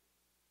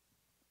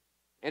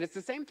 And it's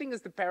the same thing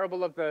as the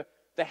parable of the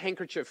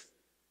handkerchief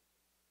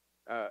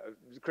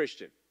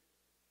Christian.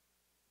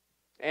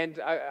 And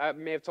I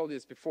may have told you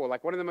this before,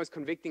 like one of the most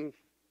convicting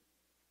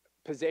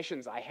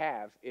possessions I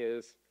have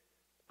is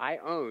I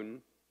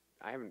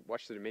haven't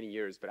watched it in many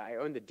years, but I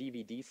own the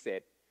DVD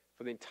set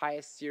for the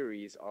entire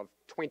series of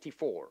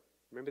 24.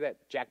 Remember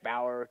that? Jack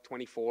Bauer,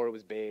 24,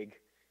 was big.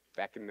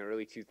 back in the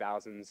early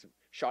 2000s,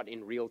 shot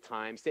in real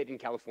time, set in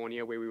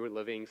California where we were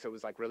living, so it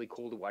was like really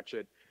cool to watch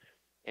it.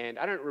 And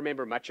I don't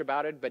remember much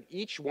about it, but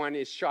each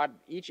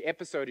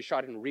episode is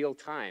shot in real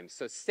time.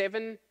 So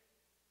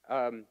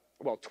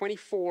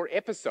 24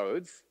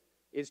 episodes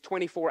is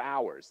 24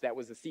 hours. That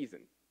was the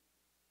season.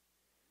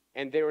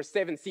 And there were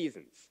 7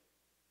 seasons.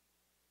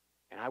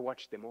 And I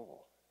watched them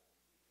all.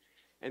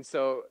 And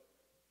so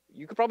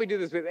you could probably do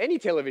this with any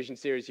television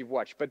series you've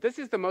watched, but this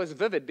is the most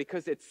vivid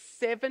because it's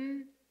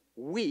 7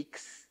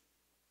 weeks,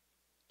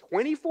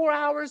 24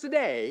 hours a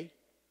day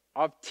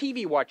of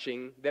TV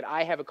watching that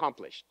I have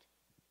accomplished.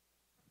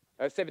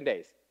 7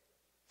 days.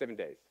 7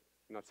 days,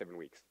 not 7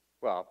 weeks.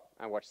 Well,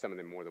 I watched some of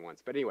them more than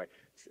once. But anyway,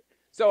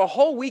 so a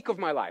whole week of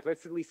my life,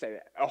 let's at least say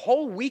that. A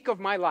whole week of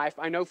my life,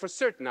 I know for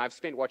certain I've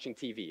spent watching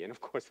TV. And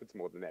of course, it's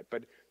more than that.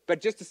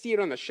 But just to see it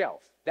on the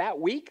shelf. That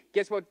week,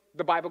 guess what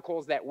the Bible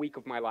calls that week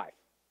of my life?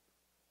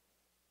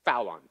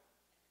 Foul on.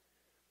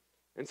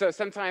 And so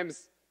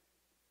sometimes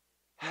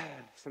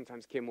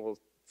Kim will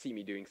see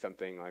me doing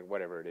something, like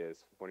whatever it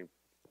is, wanting to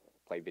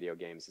play video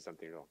games or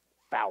something,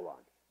 foul on.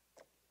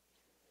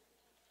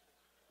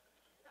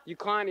 You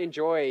can't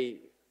enjoy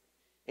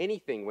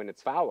anything when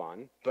it's foul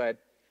on, but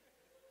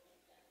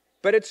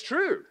it's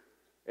true.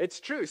 It's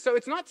true. So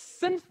it's not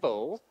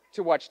sinful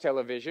to watch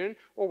television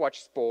or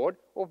watch sport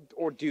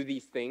or do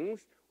these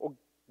things or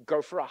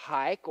go for a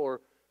hike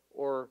or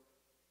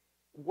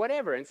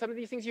whatever. And some of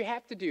these things you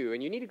have to do,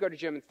 and you need to go to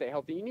gym and stay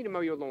healthy. You need to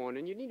mow your lawn,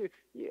 and you need to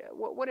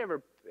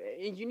whatever.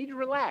 And you need to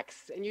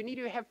relax, and you need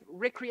to have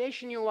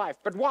recreation in your life.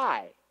 But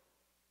why?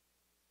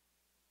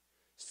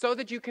 So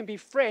that you can be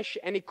fresh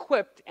and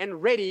equipped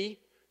and ready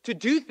to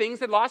do things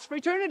that last for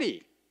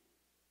eternity.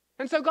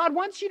 And so God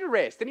wants you to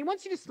rest, and He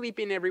wants you to sleep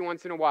in every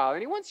once in a while,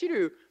 and He wants you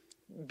to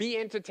be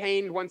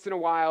entertained once in a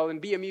while and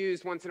be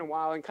amused once in a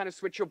while and kind of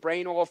switch your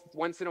brain off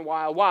once in a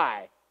while.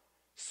 Why?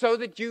 So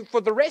that you,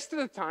 for the rest of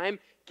the time,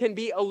 can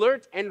be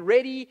alert and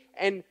ready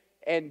and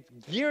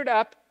geared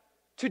up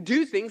to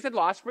do things that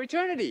last for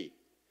eternity.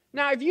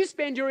 Now, if you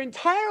spend your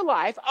entire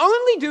life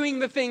only doing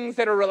the things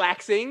that are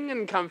relaxing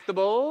and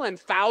comfortable and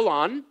foul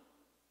on,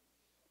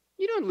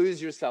 you don't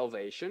lose your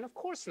salvation. Of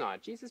course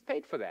not. Jesus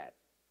paid for that.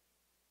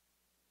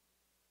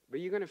 But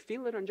you're going to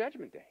feel it on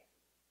Judgment Day.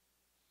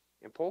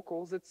 And Paul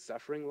calls it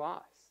suffering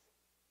loss.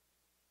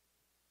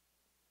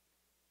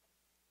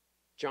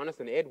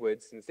 Jonathan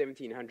Edwards in the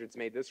 1700s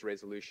made this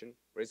resolution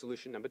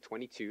number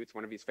 22. It's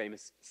one of his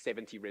famous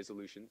 70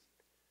 resolutions.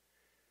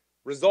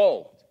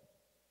 Resolved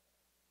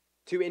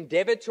to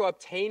endeavor to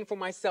obtain for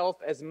myself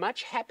as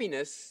much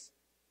happiness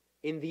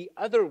in the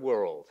other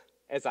world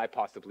as I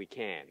possibly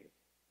can.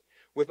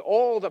 With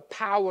all the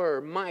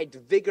power, might,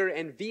 vigor,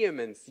 and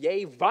vehemence,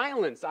 yea,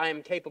 violence I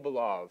am capable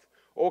of,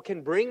 or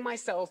can bring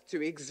myself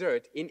to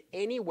exert in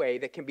any way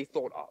that can be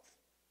thought of.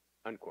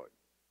 Unquote.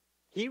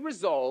 He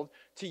resolved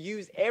to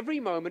use every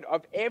moment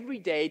of every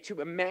day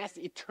to amass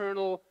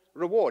eternal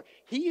reward.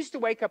 He used to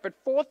wake up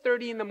at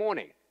 4:30 in the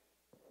morning.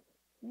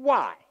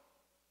 Why?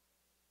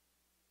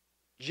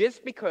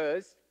 Just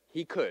because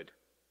he could.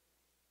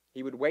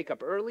 He would wake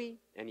up early,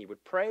 and he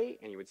would pray,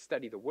 and he would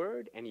study the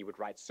Word, and he would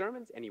write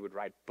sermons, and he would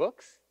write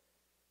books.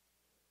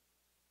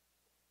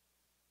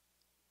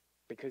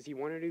 Because he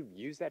wanted to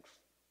use that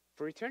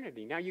for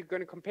eternity. Now you're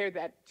going to compare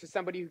that to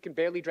somebody who can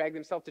barely drag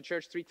themselves to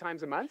church 3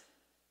 times a month?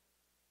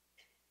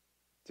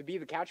 To be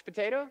the couch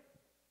potato?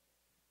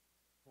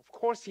 Of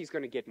course he's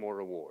going to get more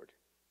reward.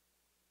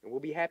 And we'll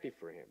be happy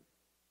for him.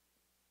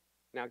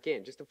 Now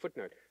again, just a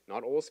footnote.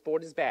 Not all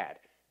sport is bad.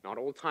 Not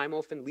all time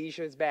off and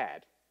leisure is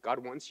bad.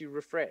 God wants you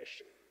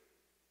refreshed.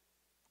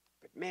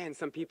 But man,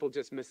 some people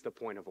just miss the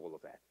point of all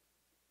of that.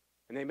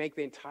 And they make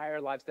their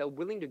entire lives, they're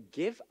willing to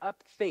give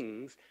up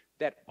things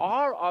that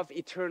are of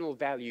eternal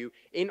value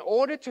in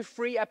order to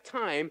free up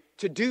time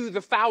to do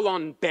the foul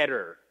on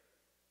better.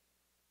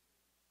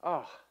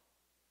 Oh,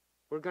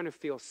 we're going to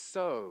feel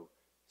so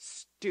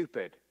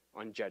stupid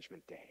on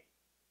Judgment Day.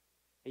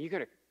 And you're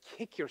going to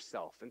kick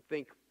yourself and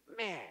think,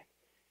 man,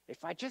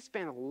 if I just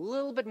spent a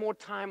little bit more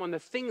time on the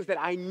things that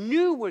I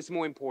knew was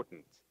more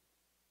important,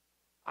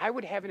 I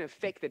would have an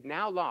effect that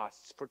now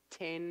lasts for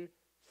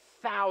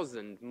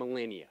 10,000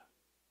 millennia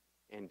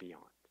and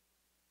beyond.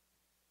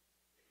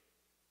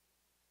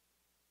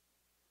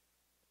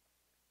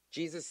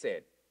 Jesus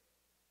said,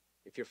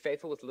 if you're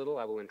faithful with little,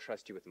 I will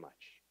entrust you with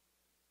much.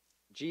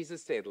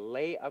 Jesus said,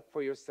 lay up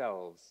for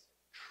yourselves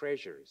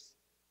treasures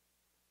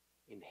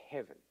in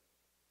heaven.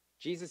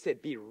 Jesus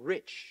said, be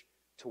rich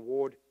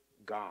toward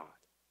God.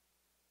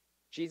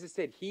 Jesus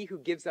said, he who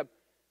gives up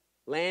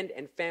land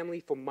and family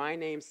for my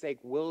name's sake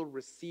will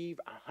receive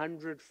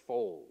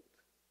 100-fold.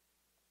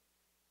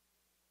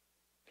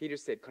 Peter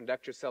said,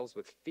 conduct yourselves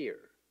with fear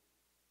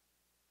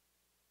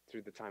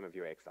through the time of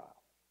your exile.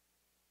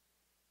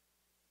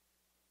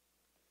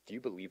 Do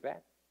you believe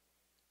that?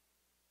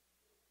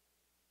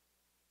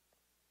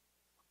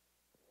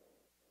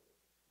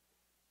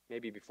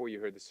 Maybe before you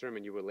heard the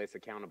sermon, you were less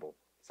accountable.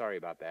 Sorry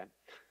about that.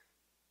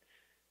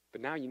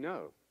 But now you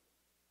know.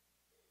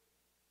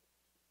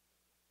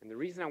 And the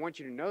reason I want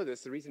you to know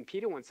this, the reason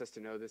Peter wants us to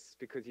know this, is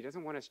because he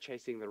doesn't want us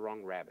chasing the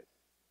wrong rabbit.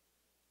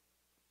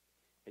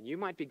 And you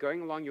might be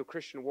going along your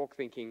Christian walk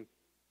thinking,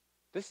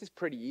 this is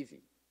pretty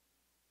easy.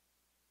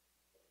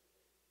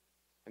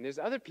 And there's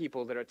other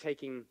people that are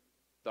taking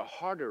the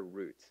harder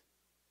route.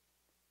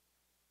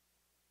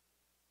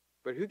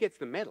 But who gets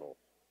the medal?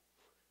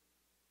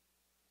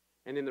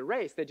 And in the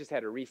race, they just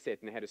had a reset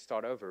and they had to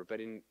start over. But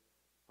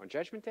on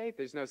Judgment Day,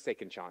 there's no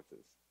second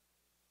chances.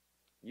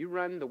 You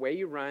run the way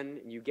you run,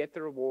 and you get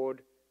the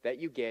reward that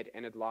you get,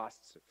 and it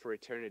lasts for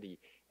eternity.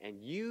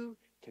 And you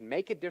can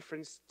make a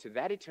difference to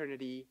that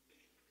eternity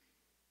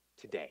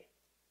today.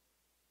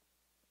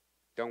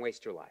 Don't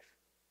waste your life.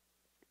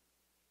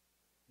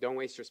 Don't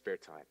waste your spare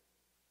time.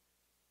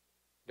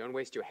 Don't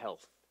waste your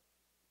health,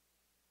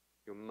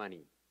 your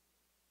money,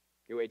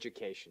 your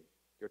education,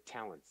 your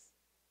talents,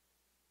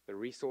 the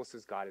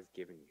resources God has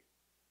given you.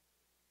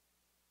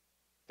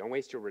 Don't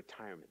waste your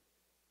retirement.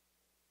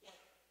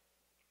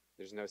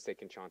 There's no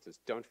second chances.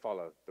 Don't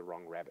follow the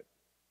wrong rabbit.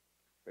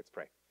 Let's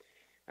pray.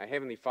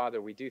 Heavenly Father,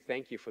 we do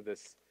thank you for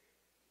this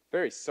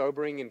very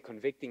sobering and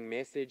convicting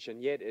message,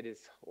 and yet it is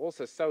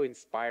also so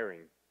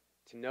inspiring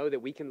to know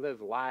that we can live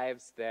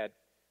lives that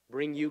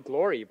bring you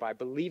glory by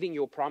believing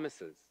your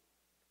promises,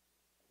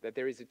 that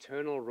there is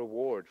eternal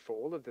reward for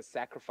all of the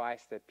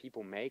sacrifice that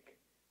people make.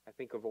 I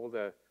think of all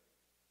the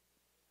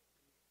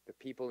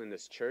people in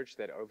this church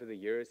that over the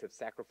years have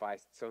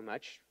sacrificed so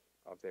much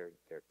of their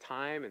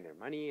time and their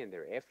money and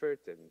their effort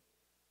and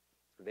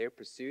their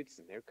pursuits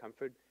and their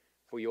comfort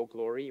for your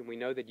glory. And we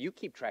know that you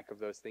keep track of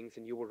those things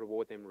and you will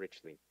reward them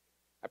richly.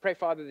 I pray,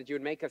 Father, that you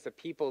would make us a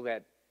people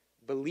that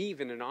believe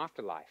in an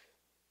afterlife,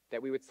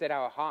 that we would set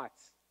our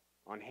hearts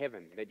on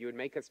heaven, that you would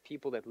make us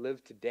people that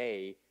live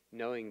today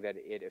knowing that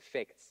it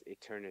affects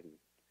eternity.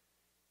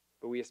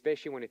 But we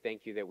especially want to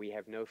thank you that we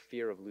have no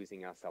fear of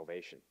losing our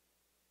salvation,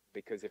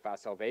 because if our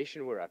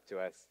salvation were up to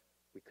us,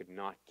 we could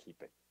not keep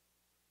it.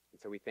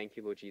 And so we thank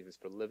you, Lord Jesus,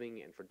 for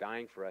living and for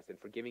dying for us and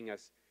for giving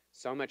us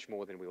so much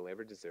more than we will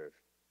ever deserve.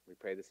 We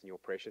pray this in your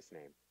precious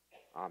name.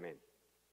 Amen.